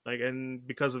 Like, and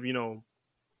because of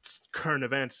current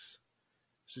events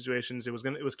situations, it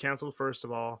was canceled first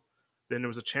of all. Then there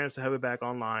was a chance to have it back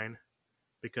online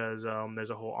because there's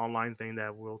a whole online thing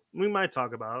that we might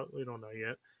talk about. We don't know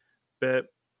yet, but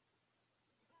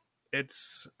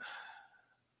it's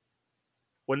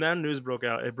when that news broke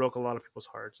out, it broke a lot of people's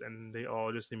hearts, and they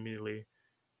all just immediately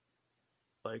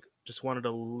like just wanted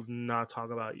to not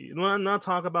talk about you. Well, not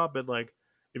talk about, but like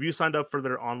if you signed up for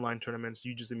their online tournaments,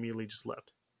 you just immediately just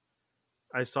left.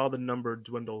 I saw the number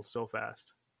dwindle so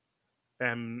fast,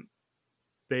 and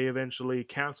they eventually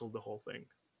canceled the whole thing.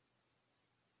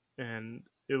 And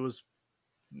it was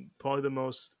probably the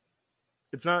most.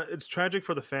 It's not. It's tragic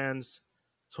for the fans.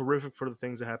 It's horrific for the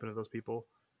things that happen to those people,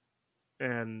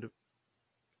 and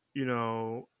you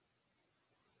know,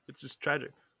 it's just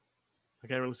tragic. I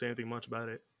can't really say anything much about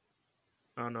it.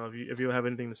 I don't know if you have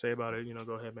anything to say about it.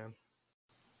 Go ahead, man.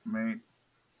 I mean,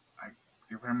 I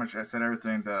you pretty much I said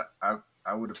everything that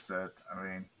I would have said. I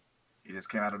mean, it just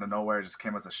came out of the nowhere. It just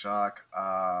came as a shock.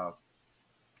 I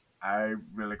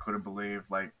really couldn't believe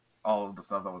like all of the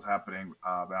stuff that was happening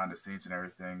behind the scenes and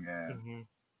everything. And Hmm.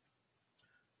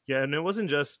 Yeah, and it wasn't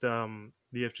just the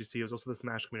FGC; it was also the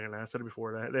Smash community. Like I said it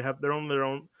before, that they have their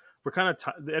own. We're kind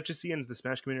of the FGC and the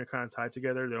Smash community are kind of tied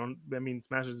together. Their own. I mean,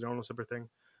 Smash is their own separate thing.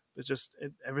 It's just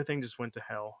everything just went to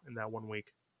hell in that one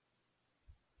week,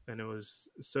 and it was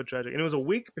so tragic. And it was a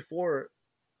week before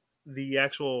the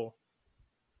actual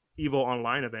Evo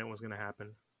Online event was going to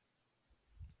happen,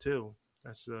 too.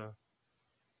 That's the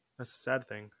that's the sad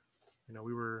thing.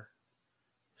 We were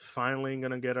finally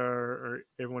gonna get our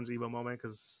everyone's Evo moment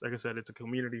because, like I said, it's a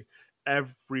community.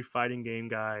 Every fighting game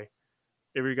guy,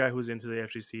 every guy who's into the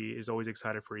FGC is always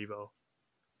excited for Evo.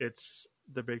 It's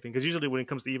the big thing because usually when it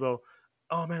comes to Evo,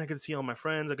 oh man, I get to see all my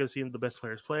friends. I get to see the best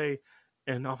players play,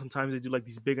 and oftentimes they do like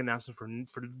these big announcements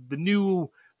for the new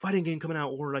fighting game coming out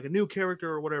or like a new character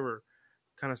or whatever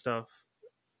kind of stuff.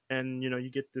 And you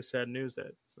get this sad news that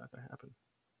it's not gonna happen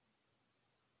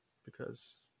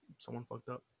because someone fucked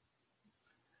up.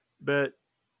 But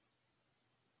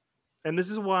and this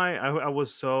is why I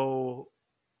was so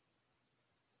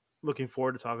looking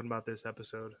forward to talking about this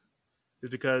episode is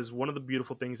because one of the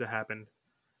beautiful things that happened,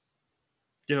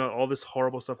 all this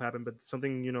horrible stuff happened, but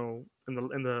something, in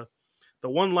the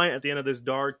one light at the end of this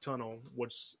dark tunnel,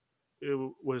 which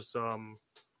it was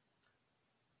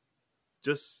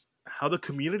just how the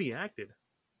community acted.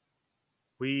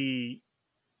 We,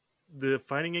 the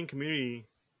fighting game community,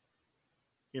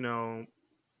 you know,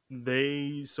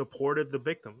 they supported the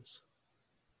victims.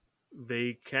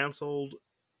 They canceled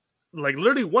like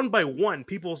literally one by one.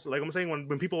 People like I'm saying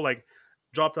when people like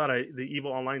dropped out of the Evo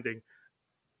Online thing,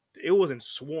 it was in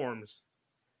swarms.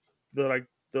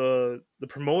 The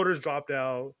promoters dropped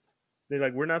out. They're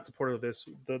like, we're not supportive of this.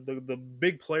 The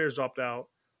big players dropped out.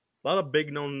 A lot of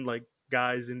big known like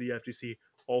guys in the FGC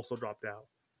also dropped out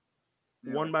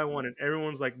yeah, one like by one, and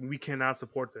everyone's like, we cannot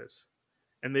support this,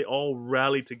 and they all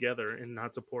rallied together in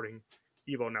not supporting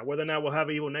Evo. Now, whether or not we'll have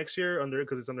Evo next year under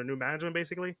because it's under new management,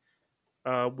 basically,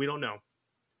 we don't know.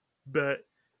 But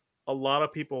a lot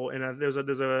of people, and there's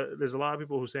a lot of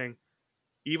people who are saying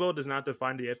Evo does not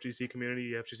define the FGC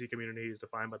community. The FGC community is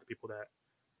defined by the people that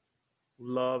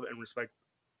love and respect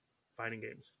fighting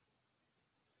games.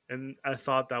 And I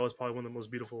thought that was probably one of the most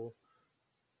beautiful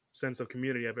sense of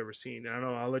community I've ever seen. And I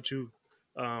don't know, I'll let you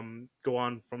go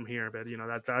on from here, but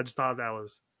that I just thought that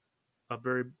was a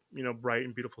very bright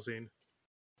and beautiful scene.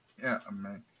 Yeah, I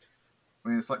mean,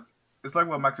 it's like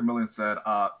what Maximilian said.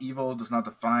 Evil does not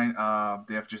define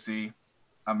the FGC.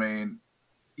 I mean,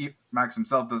 Max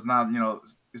himself does not,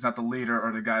 he's not the leader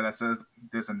or the guy that says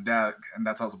this and that, and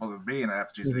that's how it's supposed to be in an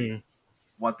FGC. Mm-hmm.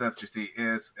 What the FGC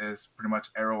is pretty much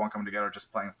everyone coming together,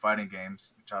 just playing fighting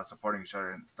games, just supporting each other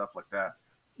and stuff like that.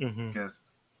 Mm-hmm. Because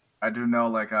I do know,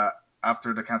 like,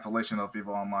 after the cancellation of Evo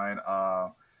Online,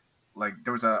 like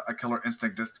there was a Killer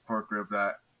Instinct Discord group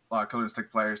that Killer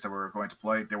Instinct players that were going to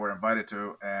play, they were invited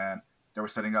to, and they were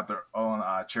setting up their own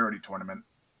charity tournament.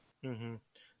 Mm-hmm.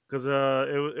 Because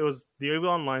it was the Evo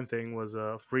Online thing was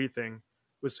a free thing.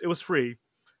 It was free,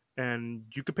 and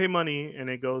you could pay money, and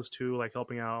it goes to like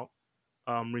helping out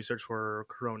research for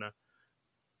Corona.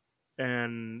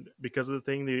 And because of the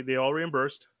thing, they all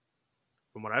reimbursed,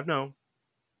 from what I've known,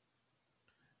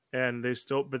 and they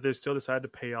still decided to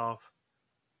pay off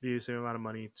the same amount of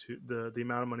money to the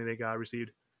amount of money they got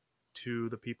received to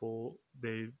the people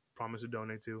they promised to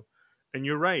donate to. And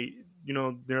you're right,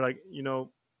 they're like,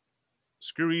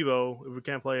 screw Evo. If we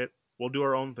can't play it, we'll do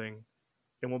our own thing,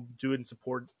 and we'll do it in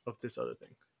support of this other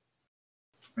thing.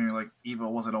 I mean, like, Evo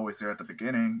wasn't always there at the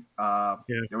beginning. Yeah.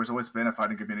 There was always been a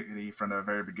fighting community from the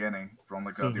very beginning, from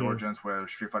like the origins where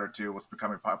Street Fighter 2 was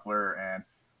becoming popular and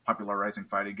popularizing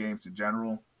fighting games in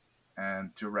general,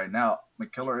 and to right now,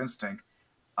 like Killer Instinct.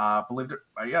 I believe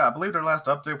their last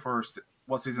update for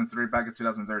was season 3 back in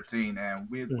 2013, and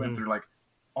we went through like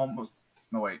almost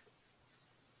no wait,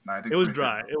 no, I think it was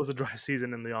dry. It was a dry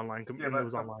season in the online. Yeah, it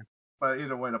was online. But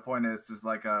either way, the point is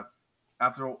like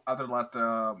after the last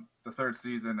the third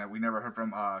season, and we never heard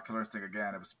from Killer Instinct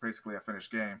again. It was basically a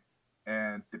finished game,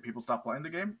 and did people stop playing the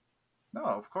game? No,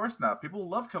 of course not. People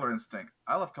love Killer Instinct.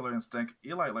 I love Killer Instinct.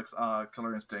 Eli likes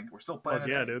Killer Instinct. We're still playing. Oh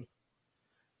yeah, dude.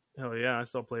 Hell yeah, I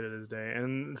still played it this day.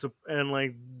 And so, and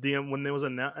like when it was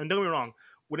announced, and don't get me wrong,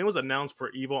 when it was announced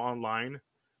for Evo Online,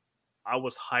 I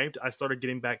was hyped. I started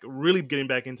really getting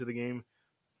back into the game.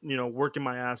 Working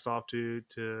my ass off to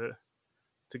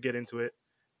get into it,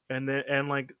 and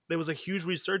like there was a huge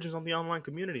resurgence on the online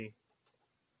community.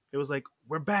 It was like,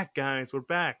 we're back, guys, we're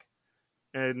back.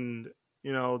 And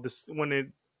this, when it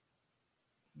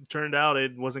turned out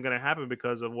it wasn't going to happen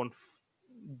because of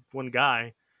one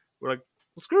guy, we're like,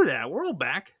 well, screw that, we're all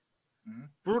back.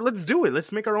 Let's do it.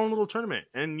 Let's make our own little tournament.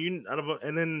 And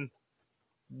then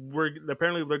they're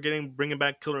bringing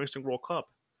back Killer Instinct World Cup,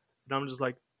 and I'm just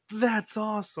like, that's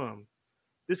awesome.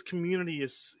 This community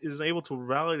is able to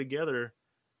rally together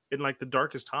in like the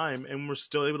darkest time, and we're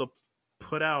still able to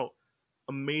put out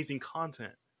amazing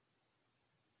content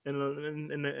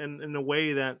in a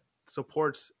way that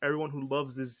supports everyone who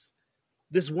loves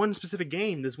this one specific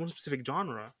game, this one specific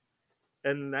genre.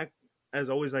 And that has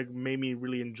always like made me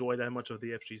really enjoy that much of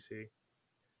the FGC.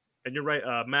 And you're right,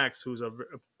 Max, who's a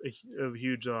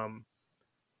huge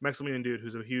Maximilian dude,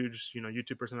 who's a huge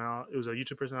YouTube personality. It was a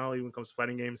YouTube personality when it comes to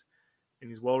fighting games, and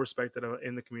he's well respected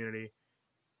in the community.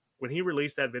 When he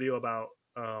released that video about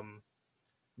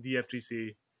the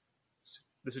FGC,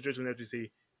 the situation with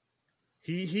FGC,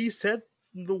 he said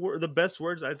the best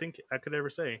words I think I could ever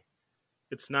say.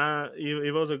 It's not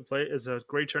Evo's a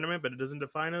great tournament, but it doesn't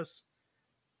define us.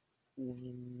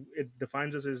 It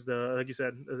defines us as like you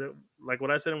said, like what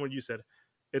I said and what you said.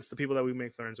 It's the people that we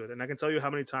make friends with, and I can tell you how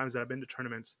many times that I've been to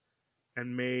tournaments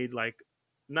and made like,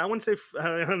 I wouldn't say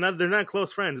they're not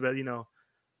close friends, but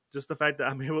just the fact that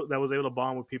I was able to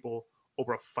bond with people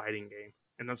over a fighting game,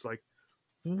 and that's like,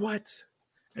 what?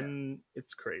 Yeah. And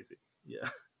it's crazy, yeah.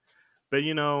 But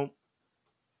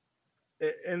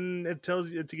and it tells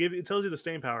you the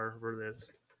staying power for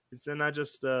this. It's not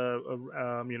just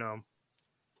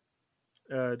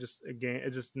just a game.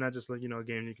 It's just not just like a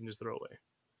game you can just throw away.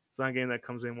 It's not a game that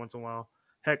comes in once in a while.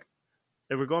 Heck,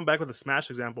 if we're going back with the Smash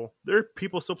example, there are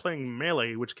people still playing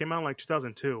Melee, which came out in like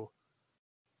 2002.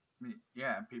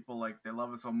 Yeah, people like they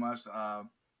love it so much.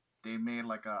 They made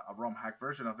like a ROM hack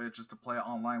version of it just to play it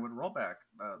online with rollback.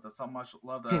 That's how much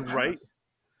love that right.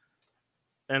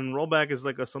 And rollback is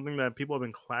like something that people have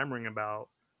been clamoring about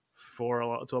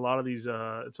to a lot of these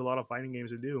to a lot of fighting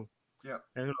games to do. Yeah,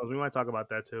 and who knows, we might talk about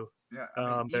that too. Yeah,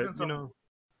 I mean,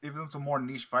 even some more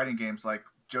niche fighting games like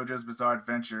JoJo's Bizarre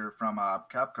Adventure from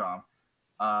Capcom.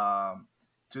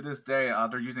 To this day,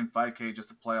 they're using 5K just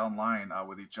to play online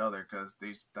with each other because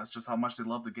that's just how much they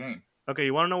love the game. Okay,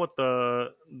 you want to know what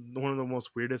one of the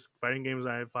most weirdest fighting games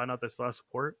I found out that still has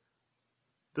support?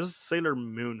 This is Sailor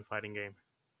Moon fighting game.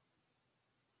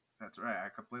 That's right. I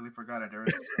completely forgot it.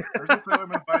 There's a Sailor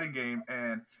Moon fighting game,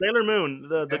 and Sailor Moon,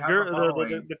 the girl,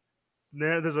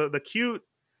 there's the cute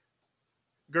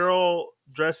girl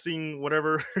dressing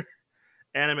whatever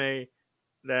anime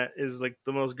that is like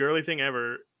the most girly thing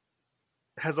ever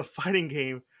has a fighting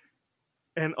game,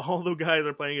 and all the guys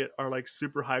are playing it are like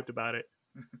super hyped about it,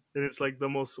 and it's like the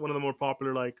most one of the more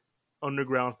popular like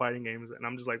underground fighting games, and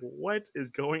I'm just like, what is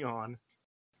going on?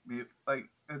 Like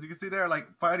as you can see there, like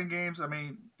fighting games. I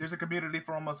mean, there's a community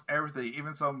for almost everything,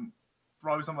 even some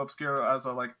probably some obscure as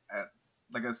a like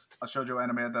a shoujo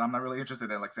anime that I'm not really interested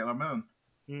in, like Sailor Moon.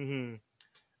 Hmm.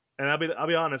 And I'll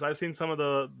be honest, I've seen some of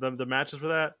the matches for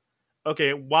that.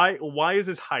 Okay, why is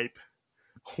this hype?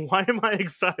 Why am I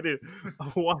excited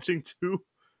of watching two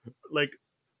like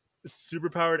super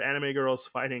powered anime girls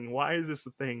fighting? Why is this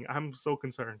a thing? I'm so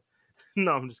concerned.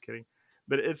 No, I'm just kidding.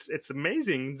 But it's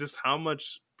amazing just how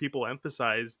much people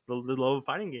emphasize the love of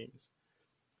fighting games.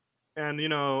 And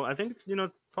I think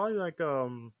probably like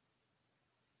to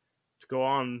go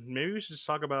on, maybe we should just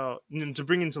talk about to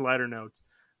bring into lighter notes,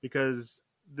 because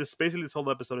this whole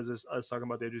episode is just us talking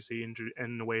about the FGC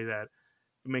in a way that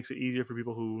makes it easier for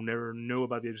people who never knew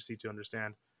about the FGC to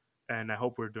understand. And I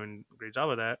hope we're doing a great job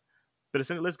of that. But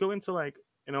let's go into like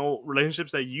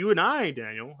relationships that you and I,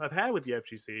 Daniel, have had with the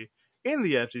FGC, in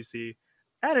the FGC,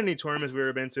 at any tournaments we've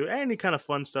ever been to, any kind of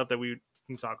fun stuff that we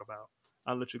can talk about.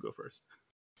 I'll let you go first.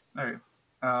 Hey,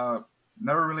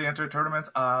 never really entered tournaments.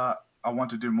 I want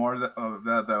to do more of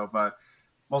that though, but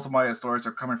most of my stories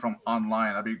are coming from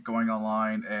online. I'll be going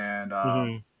online,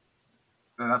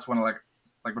 Mm-hmm. and that's when like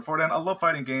before then, I love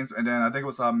fighting games, and then I think it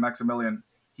was Maximilian.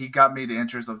 He got me the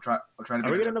interest of trying to Are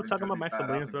be we good gonna end up at talking trying to about be badass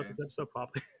Maximilian in throughout this games. episode?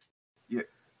 Probably. Yeah,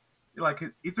 like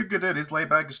he's a good dude. He's laid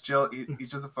back, he's chill. He's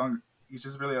just a fun. He's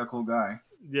just really a cool guy.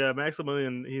 Yeah,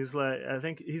 Maximilian. He's like, I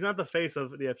think he's not the face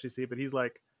of the FGC, but he's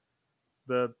like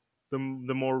the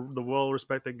the well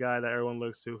respected guy that everyone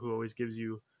looks to, who always gives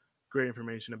you great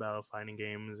information about fighting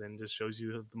games and just shows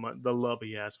you the love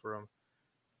he has for them.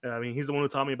 I mean, he's the one who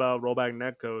taught me about rollback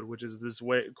netcode, which is this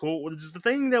way cool, which is the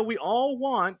thing that we all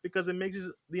want because it makes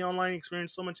the online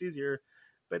experience so much easier.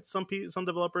 But some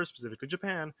developers, specifically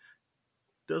Japan,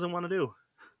 doesn't want to do.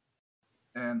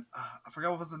 And I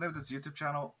forgot what was the name of this YouTube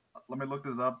channel. Let me look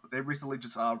this up. They recently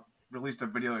just released a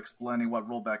video explaining what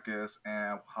rollback is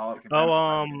and how it can Oh, benefit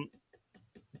fighting games.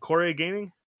 Korea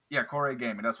Gaming. Yeah, Core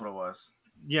Gaming. That's what it was.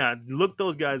 Yeah, look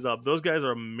those guys up. Those guys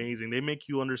are amazing. They make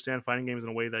you understand fighting games in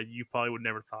a way that you probably would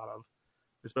never thought of.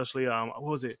 Especially what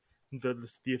was it? The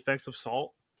effects of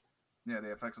salt. Yeah,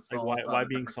 the effects of Like salt, why the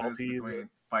being differences salty is between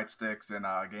fight sticks and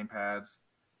game pads.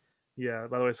 yeah.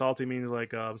 By the way, salty means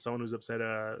like someone who's upset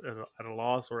at a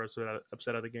loss or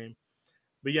upset at the game.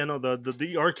 But yeah, no,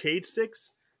 the arcade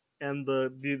sticks and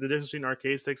the difference between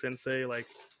arcade sticks and say like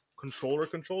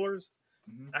controllers.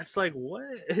 Hmm. That's like what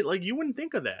like you wouldn't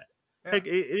think of that. Yeah, Like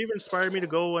it even inspired me to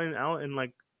go out and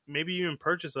like maybe even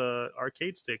purchase a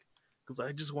arcade stick because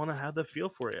I just want to have the feel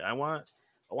for it. I want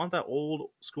that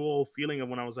old school feeling of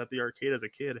when I was at the arcade as a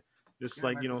kid. Just yeah,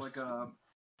 like man. Cause like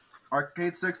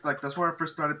arcade sticks, like that's where I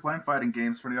first started playing fighting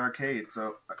games for the arcade.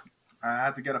 So I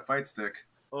had to get a fight stick.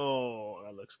 oh,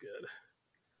 that looks good.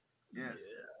 Yes,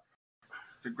 Yeah.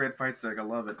 it's a great fight stick. I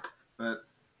love it. But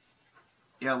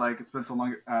yeah, like it's been so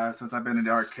long since I've been in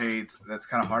the arcades. That's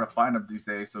kind of hard to find them these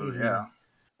days. So Mm-hmm. yeah.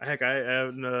 Heck,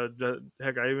 I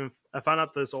found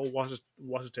out this old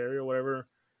Washington or whatever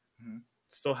Hmm.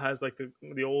 still has like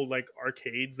the old like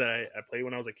arcades that I played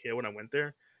when I was a kid when I went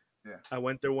there. Yeah. I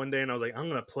went there one day and I was like, I'm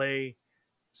gonna play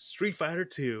Street Fighter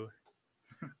 2.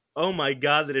 Oh my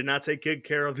god, they did not take good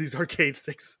care of these arcade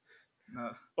sticks.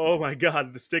 No. Oh my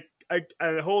god, the stick I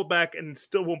hold back and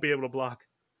still won't be able to block.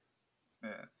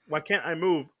 Yeah. Why can't I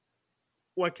move?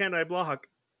 Why can't I block?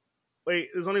 Wait,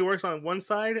 this only works on one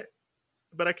side,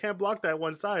 but I can't block that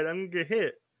one side. I'm gonna get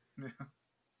hit.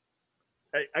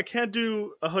 Yeah. I can't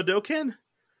do a Hadoken?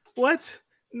 What?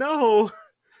 No.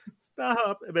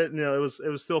 Stop. But it was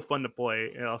still fun to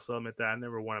play. And I also admit that I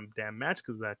never won a damn match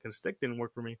because that kind of stick didn't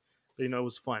work for me. But it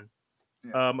was fun.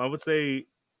 Yeah. I would say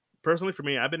personally for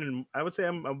me, I would say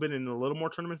I've been in a little more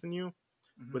tournaments than you,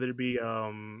 Hmm. whether it be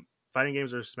fighting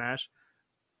games or Smash.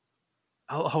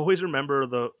 I'll always remember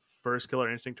the first Killer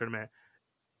Instinct tournament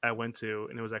I went to,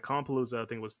 and it was at Compalooza. I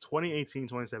think it was 2018,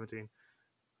 2017.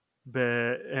 But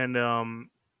and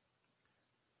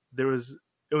there was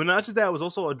it was not just that, it was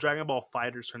also a Dragon Ball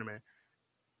Fighters tournament.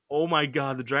 Oh my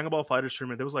god, the Dragon Ball Fighters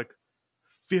tournament, there was like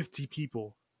 50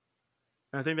 people.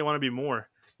 And I think they want to be more.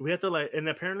 We had to like, and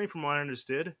apparently from what I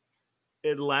understood,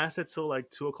 it lasted till like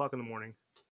 2 o'clock in the morning.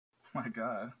 My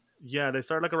God. Yeah, they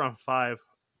started like around 5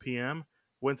 p.m.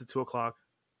 Went to 2 o'clock.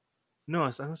 No,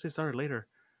 I honestly started later.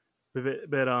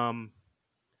 But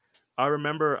I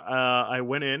remember I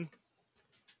went in,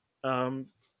 um,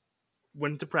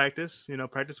 went to practice.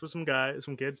 Practice with some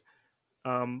kids,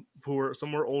 who were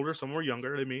some were older, some were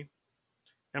younger than me,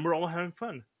 and we're all having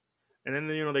fun. And then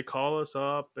they call us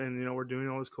up, and we're doing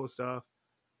all this cool stuff.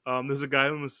 There's a guy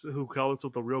who called us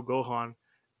with the real Gohan,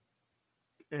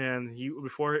 and he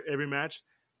before every match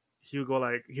he would go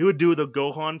like he would do the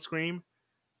Gohan scream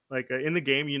like in the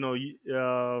game.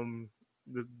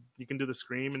 The, you can do the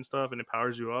scream and stuff, and it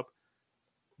powers you up.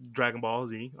 Dragon Ball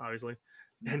Z, obviously,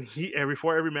 Yeah. and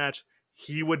before every match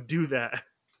he would do that,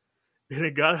 and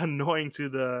it got annoying to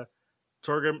the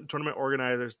tournament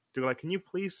organizers. They're like, "Can you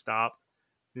please stop?"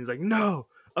 And he's like, "No,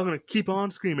 I'm gonna keep on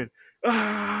screaming."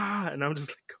 Ah! And I'm just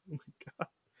like, "Oh my god!"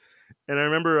 And I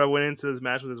remember I went into this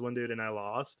match with this one dude and I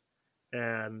lost,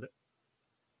 and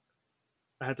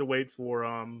I had to wait for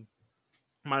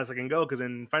my second go because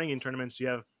in fighting game tournaments you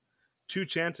have two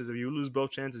chances. If you lose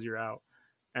both chances, you're out.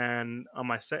 And on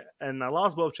my set, and I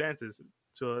lost both chances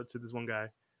to this one guy.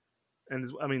 And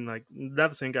this, I mean, like not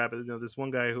the same guy, but this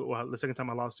one guy who the second time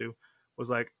I lost to was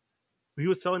like, he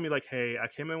was telling me like, "Hey, I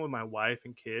came in with my wife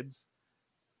and kids,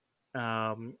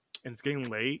 and it's getting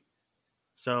late,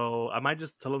 so I might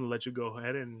just tell them to let you go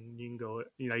ahead and you can go,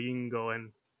 you can go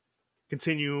and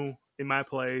continue in my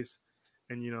place,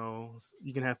 and you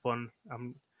can have fun.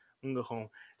 I'm gonna go home."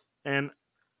 And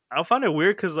I found it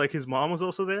weird because like his mom was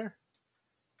also there.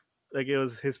 Like it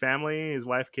was his family, his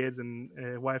wife, kids, and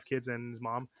his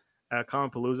mom at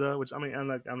Palooza. Which I mean, I'm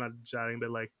not judging, but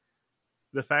like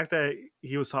the fact that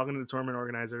he was talking to the tournament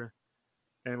organizer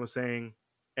and was saying,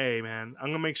 "Hey, man,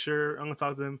 I'm gonna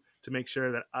talk to them to make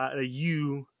sure that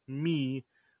me,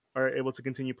 are able to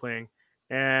continue playing."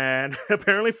 And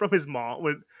apparently, from his mom,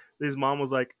 when his mom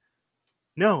was like,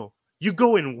 "No, you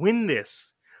go and win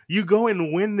this. You go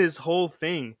and win this whole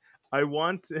thing. I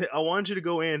want you to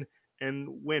go in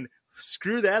and win.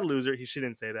 Screw that loser." She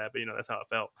didn't say that, but that's how it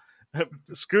felt.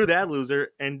 Screw that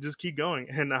loser and just keep going.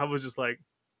 And I was just like,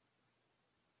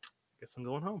 guess I'm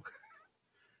going home.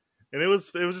 And it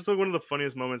was just like one of the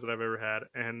funniest moments that I've ever had.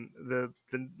 And the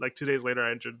like 2 days later,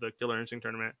 I entered the Killer Instinct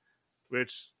tournament,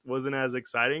 which wasn't as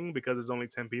exciting because it's only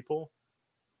 10 people.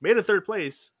 Made a third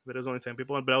place, but it was only 10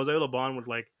 people. But I was able to bond with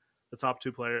like the top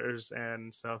two players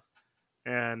and stuff,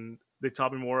 and they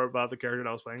taught me more about the character that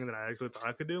I was playing than I actually thought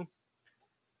I could do.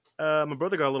 My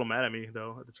brother got a little mad at me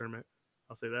though at the tournament.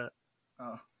 I'll say that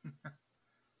Oh.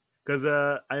 because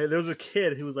there was a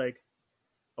kid who was like,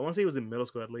 I want to say he was in middle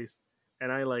school at least,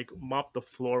 and I like mopped the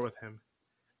floor with him.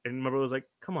 And my brother was like,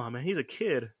 "Come on, man, he's a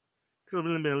kid. Could have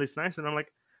been at least nicer." And I'm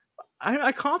like,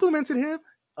 I complimented him.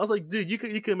 I was like, "Dude, you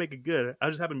could make it good. I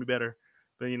just happen to be better."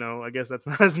 But I guess that's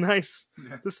not as nice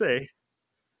Yeah. to say.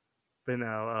 But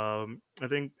now, I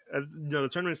think the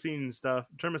tournament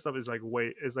stuff is like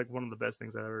one of the best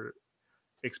things I ever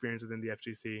experienced within the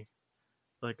FGC.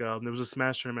 Like there was a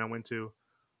Smash tournament I went to.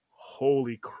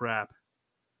 Holy crap,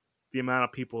 the amount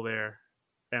of people there,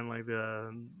 and like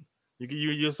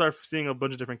you'll start seeing a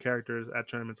bunch of different characters at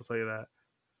tournaments. I'll tell you that,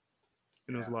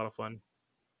 and it was Yeah. a lot of fun.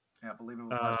 Yeah, I believe it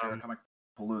was last year at Um, Comic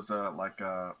Palooza. Like,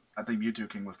 I think Mewtwo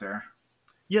King was there.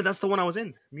 yeah, that's the one I was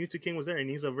in. Mewtwo King was there, and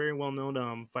he's a very well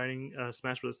known fighting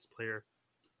Smash Bros. Player.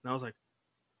 And I was like,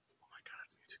 "Oh my god,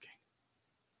 that's Mewtwo King."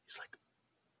 He's like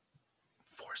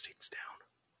 4 seats down.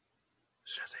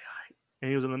 Should I say hi? And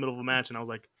he was in the middle of a match, and I was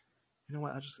like, "You know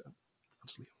what? I'll just leave him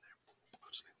there. I'll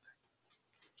just leave him there.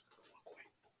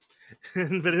 Walk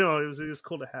away." But it was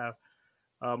cool to have.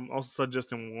 Also saw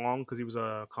Justin Wong because he was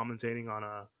commentating on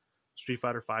a Street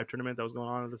Fighter V tournament that was going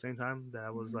on at the same time.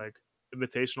 That was Mm-hmm. like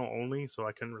invitational only, so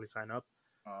I couldn't really sign up.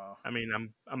 Uh, I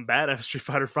mean, I'm bad at Street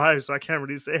Fighter V, so I can't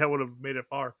really say I would have made it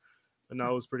far. But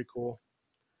no, it was pretty cool.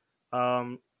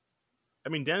 Um, I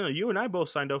mean, Daniel, you and I both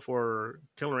signed up for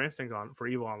Killer Instinct for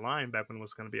Evo Online back when it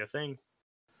was going to be a thing.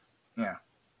 yeah.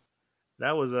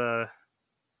 That was a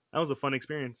fun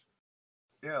experience.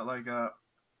 Yeah, like,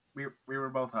 we were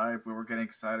both hyped. We were getting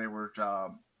excited.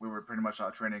 We were pretty much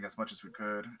training as much as we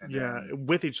could. And Yeah, then,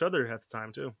 with each other at the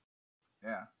time too.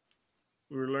 yeah.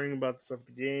 We were learning about the stuff of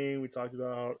the game. We talked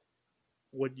about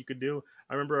what you could do.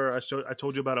 I remember I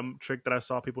told you about a trick that I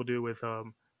saw people do with the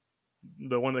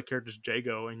one of the characters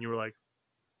Jago, and you were like,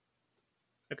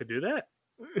 "I could do that."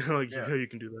 Like, Yeah. yeah, you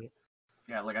can do that.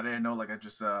 Yeah, like I didn't know, like I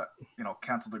just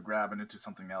canceled the grab and into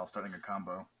something else, starting a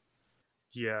combo.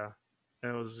 Yeah,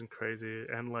 and it was crazy.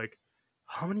 And like,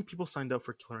 how many people signed up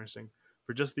for Killer Instinct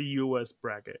for just the US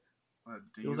bracket?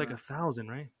 The It was like US, 1,000,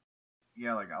 right?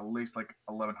 yeah, like at least like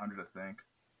 1,100, I think.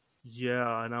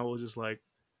 Yeah, and I was just like,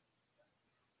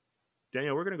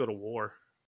 Daniel, we're gonna go to war.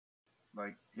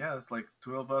 Like, yeah, it's like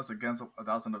two of us against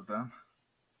 1,000 of them.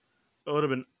 It would have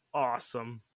been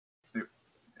awesome. It,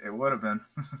 it would have been.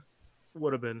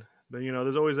 Would have been, but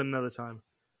there's always another time.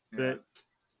 Yeah. But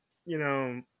you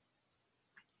know,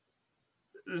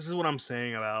 this is what I'm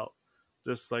saying about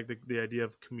just like the idea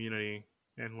of community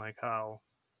and like how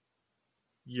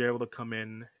you're able to come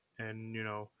in and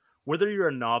whether you're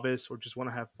a novice or just want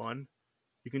to have fun,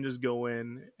 you can just go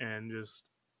in and just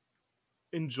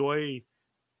enjoy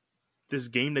this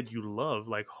game that you love.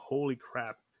 Like, holy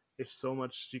crap, there's so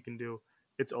much you can do.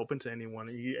 It's open to anyone.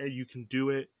 You can do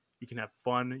it. You can have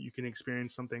fun. You can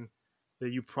experience something that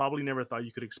you probably never thought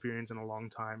you could experience in a long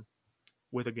time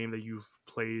with a game that you've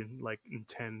played like in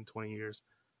 10, 20 years.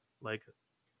 Like,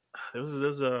 there's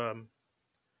trying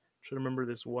to remember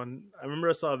this one. I remember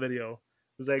I saw a video.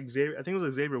 It was like Xavier, I think it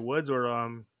was Xavier Woods or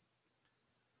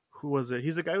who was it?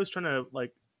 He's the guy who's trying to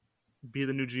like be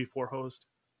the new G4 host.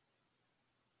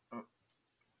 Oh,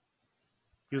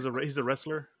 He's a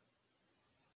wrestler.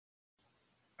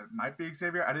 it might be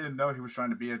Xavier. I didn't know he was trying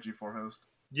to be a G4 host.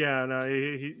 Yeah, no,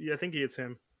 I think it's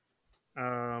him.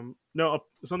 No,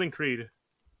 something Creed.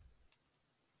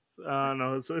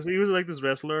 No, so he was like this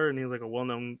wrestler, and he was like a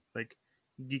well-known like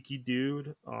geeky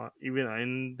dude, even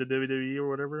in the WWE or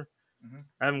whatever. Mm-hmm.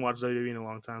 I haven't watched WWE in a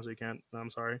long time, so you can't. I'm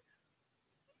sorry,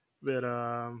 but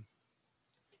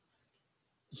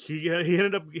he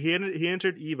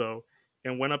entered Evo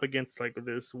and went up against like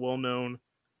this well-known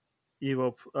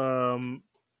Evo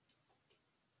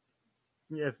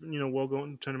yeah,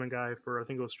 well-known tournament guy for I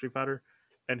think it was Street Fighter,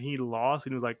 and he lost,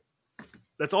 and he was like,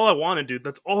 "That's all I wanted, dude.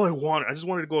 That's all I wanted. I just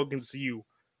wanted to go against you.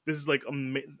 This is like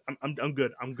I'm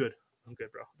good. I'm good. I'm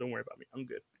good, bro. Don't worry about me. I'm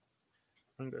good.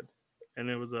 I'm good." And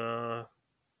it was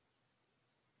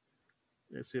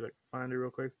let's see if I can find it real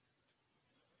quick.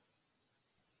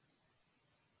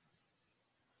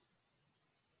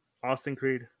 Austin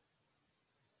Creed.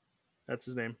 That's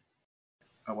his name.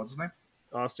 What's his name?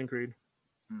 Austin Creed.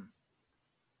 Hmm.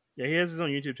 Yeah, he has his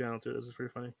own YouTube channel too. This is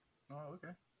pretty funny. Oh,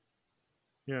 okay.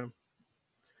 Yeah,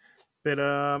 but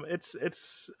it's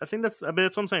I think but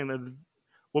that's what I'm saying. That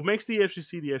what makes the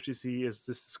FGC is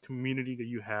this community that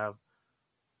you have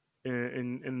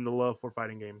in the love for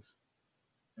fighting games,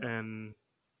 Yeah. and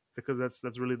because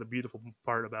that's really the beautiful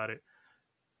part about it.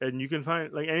 And you can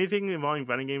find like anything involving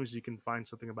fighting games, you can find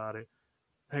something about it.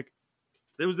 Like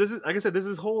this is like I said, this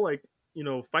is whole like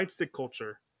fight stick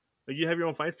culture. Like you have your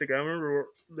own fight stick. I remember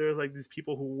there's like these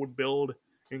people who would build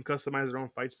and customize their own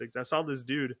fight sticks. I saw this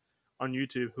dude on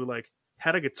YouTube who like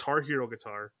had a Guitar Hero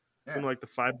guitar, Yeah. like the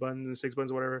 5 buttons and 6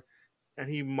 buttons, or whatever, and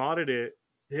he modded it.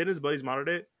 He and his buddies modded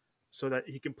it so that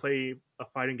he can play a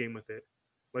fighting game with it,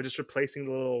 by just replacing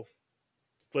the little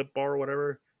flip bar or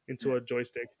whatever into a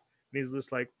joystick. And he's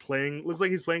just like playing. Looks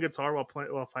like he's playing guitar while playing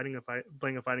a fighting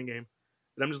game.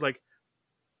 And I'm just like,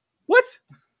 what?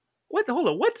 What? Hold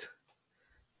on, what?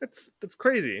 That's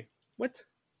crazy. What?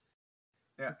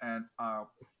 Yeah, and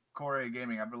Core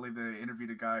Gaming, I believe they interviewed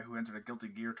a guy who entered a Guilty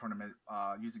Gear tournament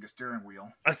using a steering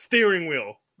wheel. A steering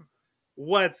wheel.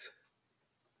 What?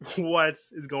 What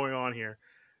is going on here?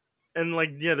 And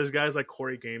like, yeah, there's guys like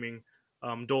Corey Gaming,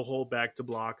 Don't Hold Back to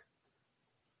Block,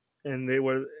 and they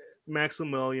were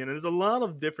Maximilian. And there's a lot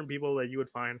of different people that you would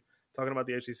find talking about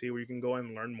the HCC where you can go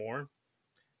and learn more.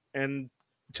 And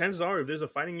chances are, if there's a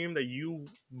fighting game that you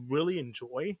really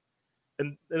enjoy,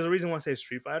 and there's a reason why I say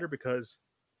Street Fighter, because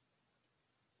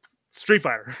Street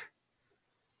Fighter,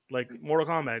 like Mortal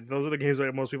Kombat, those are the games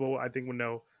that most people I think would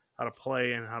know how to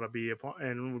play and how to be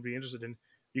and would be interested in.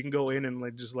 You can go in and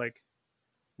like just like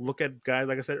look at guys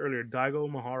like I said earlier, Daigo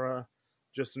Mahara,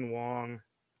 Justin Wong,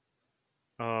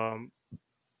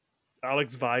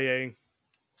 Alex Valle,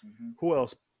 who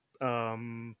else?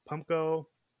 Pumpko,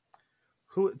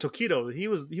 who Tokido. He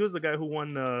was the guy who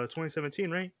won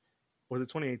 2017, right? Or was it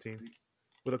 2018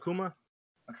 with Akuma?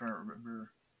 I'm trying to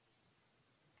remember.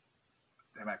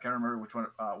 Damn, I can't remember which one,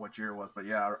 what year it was, but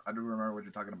yeah, I do remember what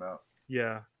you're talking about.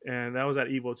 Yeah, and that was at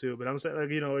Evo too. But I'm saying,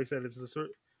 like like I said, it's the sort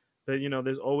that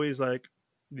there's always like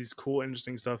these cool,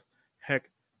 interesting stuff. Heck,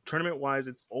 tournament wise,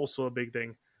 it's also a big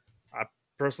thing. I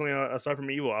personally, aside from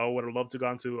Evo, I would have loved to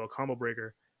gone to a Combo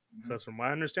Breaker, because from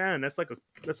my understanding, that's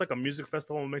like a music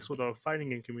festival mixed with a fighting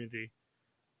game community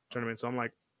tournament. So I'm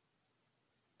like,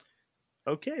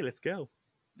 okay, let's go.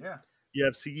 Yeah. You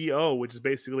have CEO, which is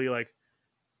basically like,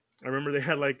 I remember they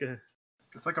had like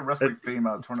it's like a wrestling theme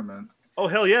tournament. Oh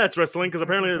hell yeah, it's wrestling, because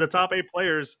apparently the top 8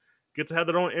 players get to have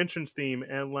their own entrance theme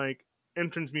and like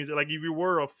entrance music. Like if you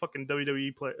were a fucking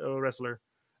WWE wrestler,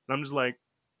 and I'm just like,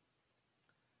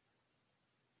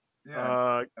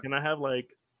 yeah. Can I have like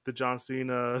the John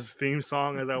Cena's theme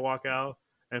song as I walk out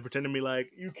and pretend to be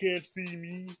like, you can't see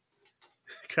me,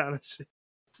 kind of shit.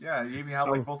 Yeah, you even have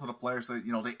like both of the players that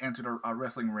they entered a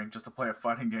wrestling ring just to play a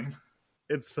fighting game.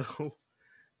 It's so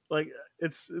like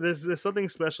there's something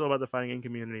special about the fighting game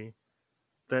community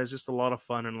that's just a lot of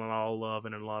fun and a lot of love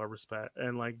and a lot of respect,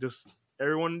 and like just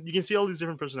everyone, you can see all these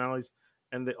different personalities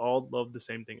and they all love the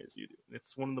same thing as you do.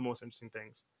 It's one of the most interesting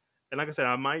things. And like I said,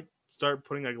 I might start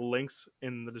putting like links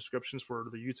in the descriptions for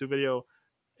the YouTube video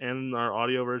and our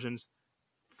audio versions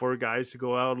for guys to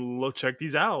go out and look check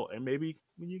these out, and maybe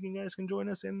guys can join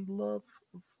us in the love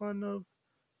fun of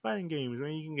fighting games.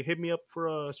 Maybe you can hit me up for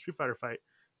a Street Fighter fight.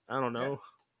 I don't Yeah, know.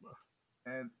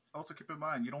 and also keep in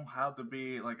mind you don't have to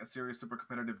be like a serious, super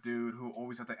competitive dude who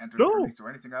always has to enter No, tournaments or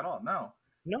anything at all. No, I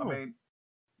no. mean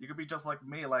you could be just like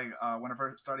me. Like when I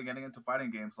first started getting into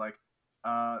fighting games, like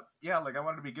yeah, like I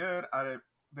wanted to be good.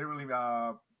 They really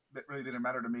it really didn't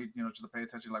matter to me, you know, just to pay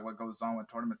attention to like what goes on with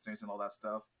tournament scenes and all that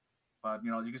stuff. But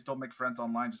you know, you can still make friends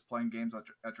online just playing games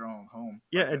at your own home.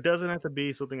 Yeah, it doesn't have to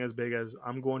be something as big as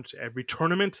I'm going to every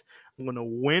tournament. I'm going to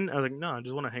win. I was like, no, I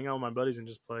just want to hang out with my buddies and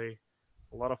just play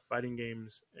a lot of fighting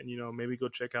games, and maybe go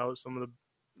check out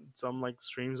some like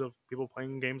streams of people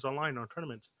playing games online or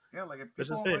tournaments. Yeah, like if That's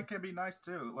people just online it. can be nice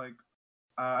too. Like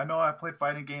I know I played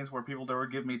fighting games where people they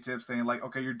would give me tips saying like,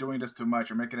 okay, you're doing this too much,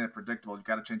 you're making it predictable, you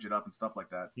got to change it up and stuff like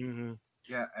that. Hmm.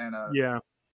 Yeah, Yeah,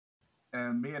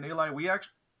 and me and Eli,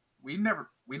 we never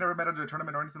met at a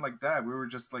tournament or anything like that. We were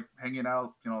just like hanging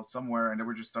out, you know, somewhere, and then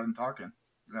we're just starting talking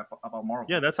about yeah.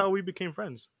 Marvel. That's how we became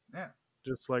friends. Yeah,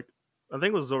 Just like I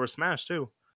think it was over Smash too.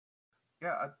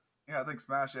 yeah, yeah. I think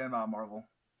Smash and Marvel.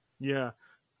 Yeah,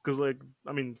 because like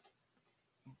I mean,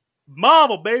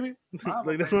 Marvel baby.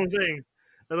 Marvel, Like that's what baby. I'm saying.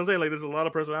 That's what I'm saying. Like there's a lot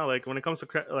of personality. Like when it comes to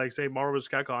like say Marvel vs.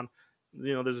 Capcom,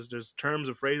 there's terms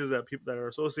and phrases that people that are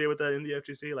associated with that in the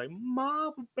FGC, like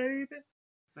Marvel baby.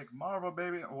 Like Marvel,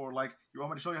 baby, or like you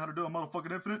want me to show you how to do a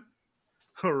motherfucking infinite?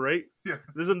 All right. Yeah,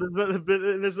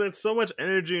 There's so much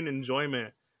energy and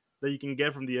enjoyment that you can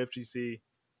get from the FGC.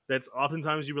 That's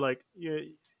oftentimes you be like, yeah,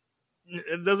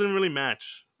 it doesn't really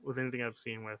match with anything I've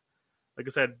seen with. Like I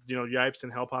said, Yipes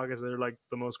and Hell Pockets, they're like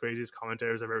the most craziest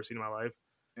commentators I've ever seen in my life.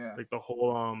 yeah. Like the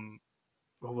whole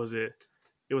what was it?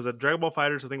 It was a Dragon Ball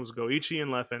Fighters. I think it was Goichi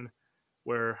and Leffen,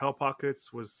 where Hell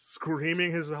Pockets was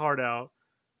screaming his heart out,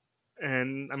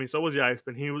 and I mean, so was Yipes.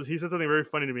 But he said something very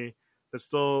funny to me that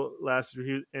still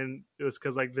lasted. And it was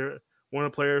because like one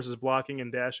of the players was blocking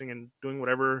and dashing and doing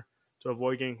whatever to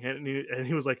avoid getting hit, and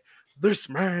he was like, "This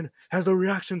man has the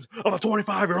reactions of a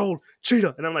 25-year-old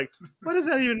cheetah," and I'm like, "What does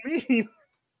that even mean?"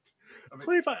 I mean,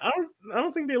 25. I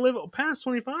don't think they live past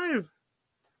 25.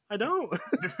 I don't.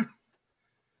 I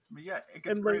mean, yeah, it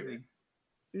gets And like, crazy.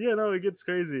 yeah, no, it gets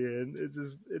crazy, and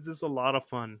it's just a lot of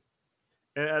fun.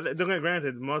 And don't get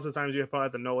granted, most of the times you probably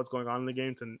have to know what's going on in the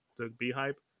game to be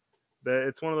hype. But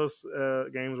it's one of those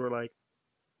games where like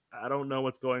I don't know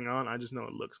what's going on. I just know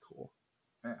it looks cool,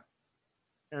 Yeah,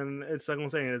 and it's like I'm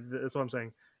saying. It's what I'm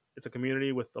saying. It's a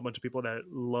community with a bunch of people that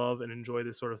love and enjoy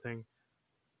this sort of thing.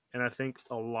 And I think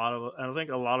a lot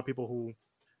of people who,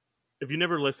 if you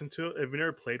never listened to it, if you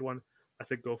never played one, I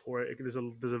think go for it. There's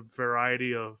a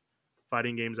variety of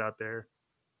fighting games out there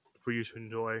for you to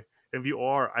enjoy. If you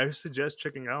are, I suggest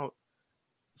checking out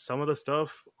some of the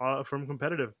stuff from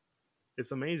competitive.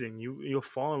 It's amazing. You'll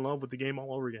fall in love with the game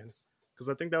all over again. Because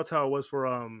I think that's how it was for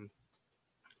what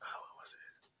was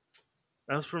it?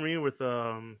 That was for me with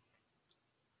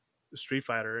Street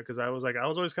Fighter. Because I was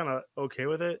always kind of okay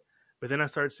with it, but then I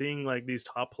started seeing like these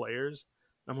top players.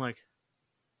 I'm like,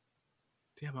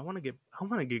 damn, I want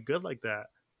to get good like that.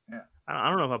 yeah. I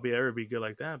don't know if ever be good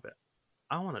like that, but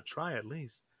I want to try at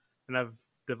least. And I've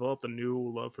developed a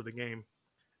new love for the game.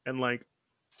 And like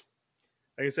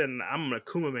I said, I'm an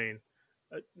Akuma main.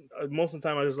 Most of the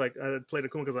time, I played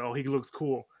Akuma because he looks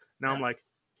cool. Now Yeah. I'm like,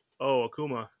 oh,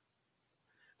 Akuma.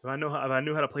 If I knew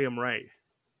how to play him right,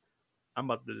 I'm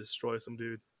about to destroy some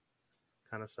dude,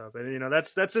 kind of stuff. And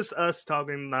that's just us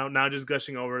talking now, just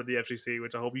gushing over the FGC,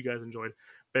 which I hope you guys enjoyed.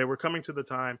 But we're coming to the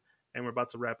time, and we're about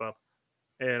to wrap up.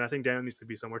 And I think Daniel needs to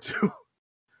be somewhere too.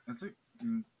 It's,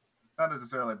 not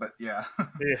necessarily, but yeah.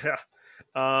 Yeah.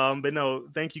 But no,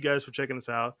 thank you guys for checking us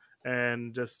out,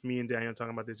 and just me and Daniel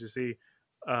talking about the GC.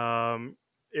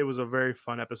 It was a very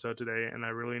fun episode today, and I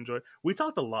really enjoyed. We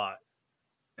talked a lot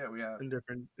Yeah, we have. in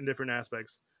different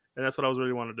aspects, and that's what I was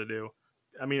really wanted to do.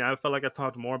 I mean, I felt like I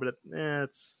talked more, but I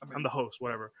I'm mean, the host,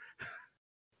 whatever.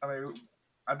 I mean,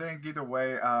 I think either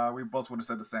way, we both would have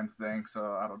said the same thing. So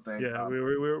I don't think. Yeah,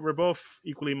 we're both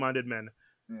equally minded men.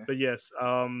 Yeah. But yes,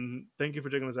 thank you for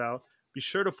checking us out. Be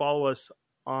sure to follow us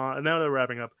on. And now that we're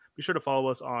wrapping up, be sure to follow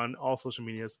us on all social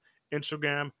medias: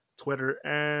 Instagram, Twitter,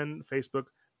 and Facebook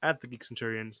at the Geek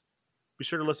Centurions. Be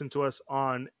sure to listen to us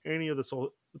on any of the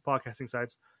podcasting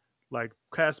sites like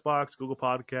Castbox, Google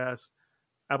Podcast,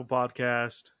 Apple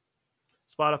Podcast,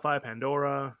 Spotify,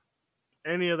 Pandora,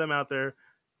 any of them out there.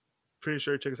 Pretty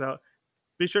sure check us out.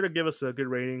 Be sure to give us a good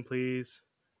rating, please.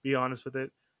 Be honest with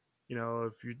it. If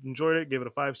you enjoyed it, give it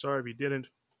a 5-star. If you didn't,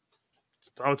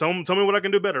 tell me what I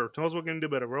can do better. Tell us what we can do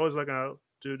better. We're always looking out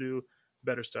to do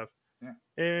better stuff. Yeah.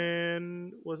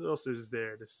 And what else is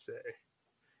there to say?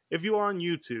 If you are on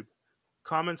YouTube,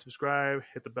 comment, subscribe,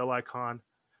 hit the bell icon.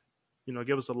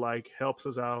 Give us a like. Helps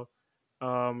us out.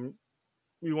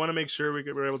 We want to make sure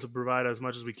we're able to provide as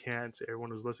much as we can to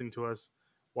everyone who's listening to us,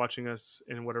 watching us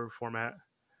in whatever format.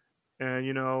 And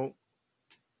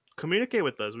communicate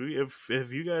with us.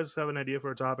 If you guys have an idea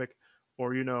for a topic,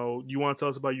 or you want to tell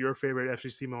us about your favorite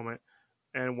FGC moment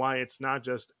and why it's not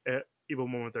just Evil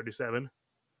Moment 37,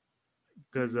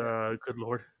 because good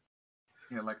lord.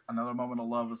 Yeah, like another moment of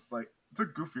love is like it's a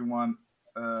goofy one.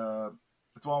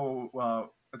 It's one.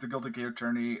 It's a Guilty Gear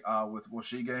journey with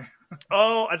Washige.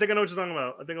 Oh, I think I know what you're talking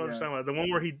about. The one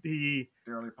where he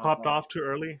popped off too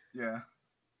early. Yeah.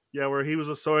 Yeah, where he was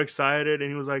just so excited and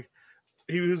he was like,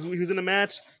 he was in a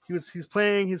match. He's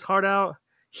playing his heart out.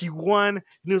 He won and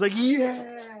he was like, yeah,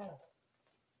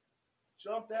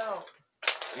 jumped out,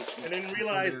 and then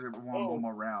realized one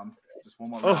more round, just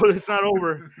one more. Oh, it's not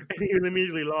over, and he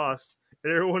immediately lost,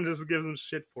 and everyone just gives him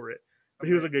shit for it. But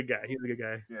he was a good guy.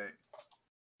 Yeah,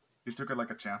 he took it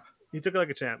like a champ.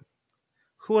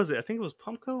 Who was it? I think it was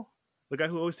Pumpko, the guy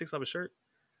who always takes off his shirt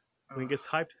when he gets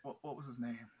hyped. What was his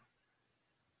name?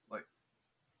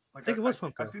 I think it was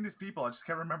Pumpko. I've seen these people. I just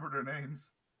can't remember their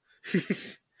names.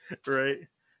 Right.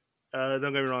 Don't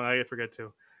get me wrong. I forget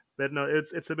too. But no,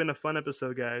 it's been a fun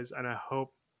episode, guys, and I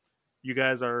hope you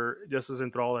guys are just as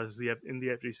enthralled as in the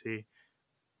FGC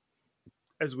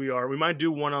as we are. We might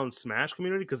do one on Smash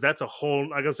community because that's a whole,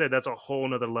 like I said, that's a whole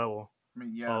nother level. I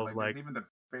mean, yeah, there's even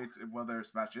debates whether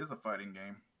Smash is a fighting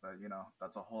game, but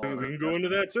that's a whole. We can go into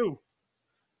that too.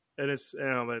 And it's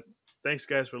but thanks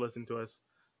guys for listening to us.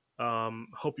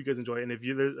 Hope you guys enjoy it. And if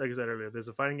you, like I said earlier, there's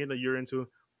a fighting game that you're into,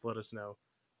 let us know.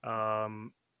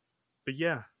 But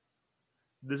yeah,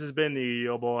 this has been the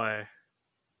boy.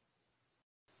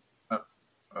 I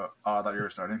thought you were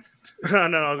starting. No,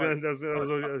 I was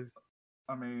gonna.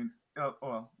 I mean,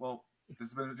 well, this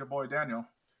has been your boy Daniel,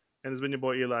 and it's been your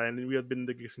boy Eli, and we have been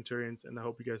the Geek Centurions, and I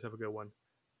hope you guys have a good one.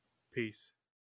 Peace.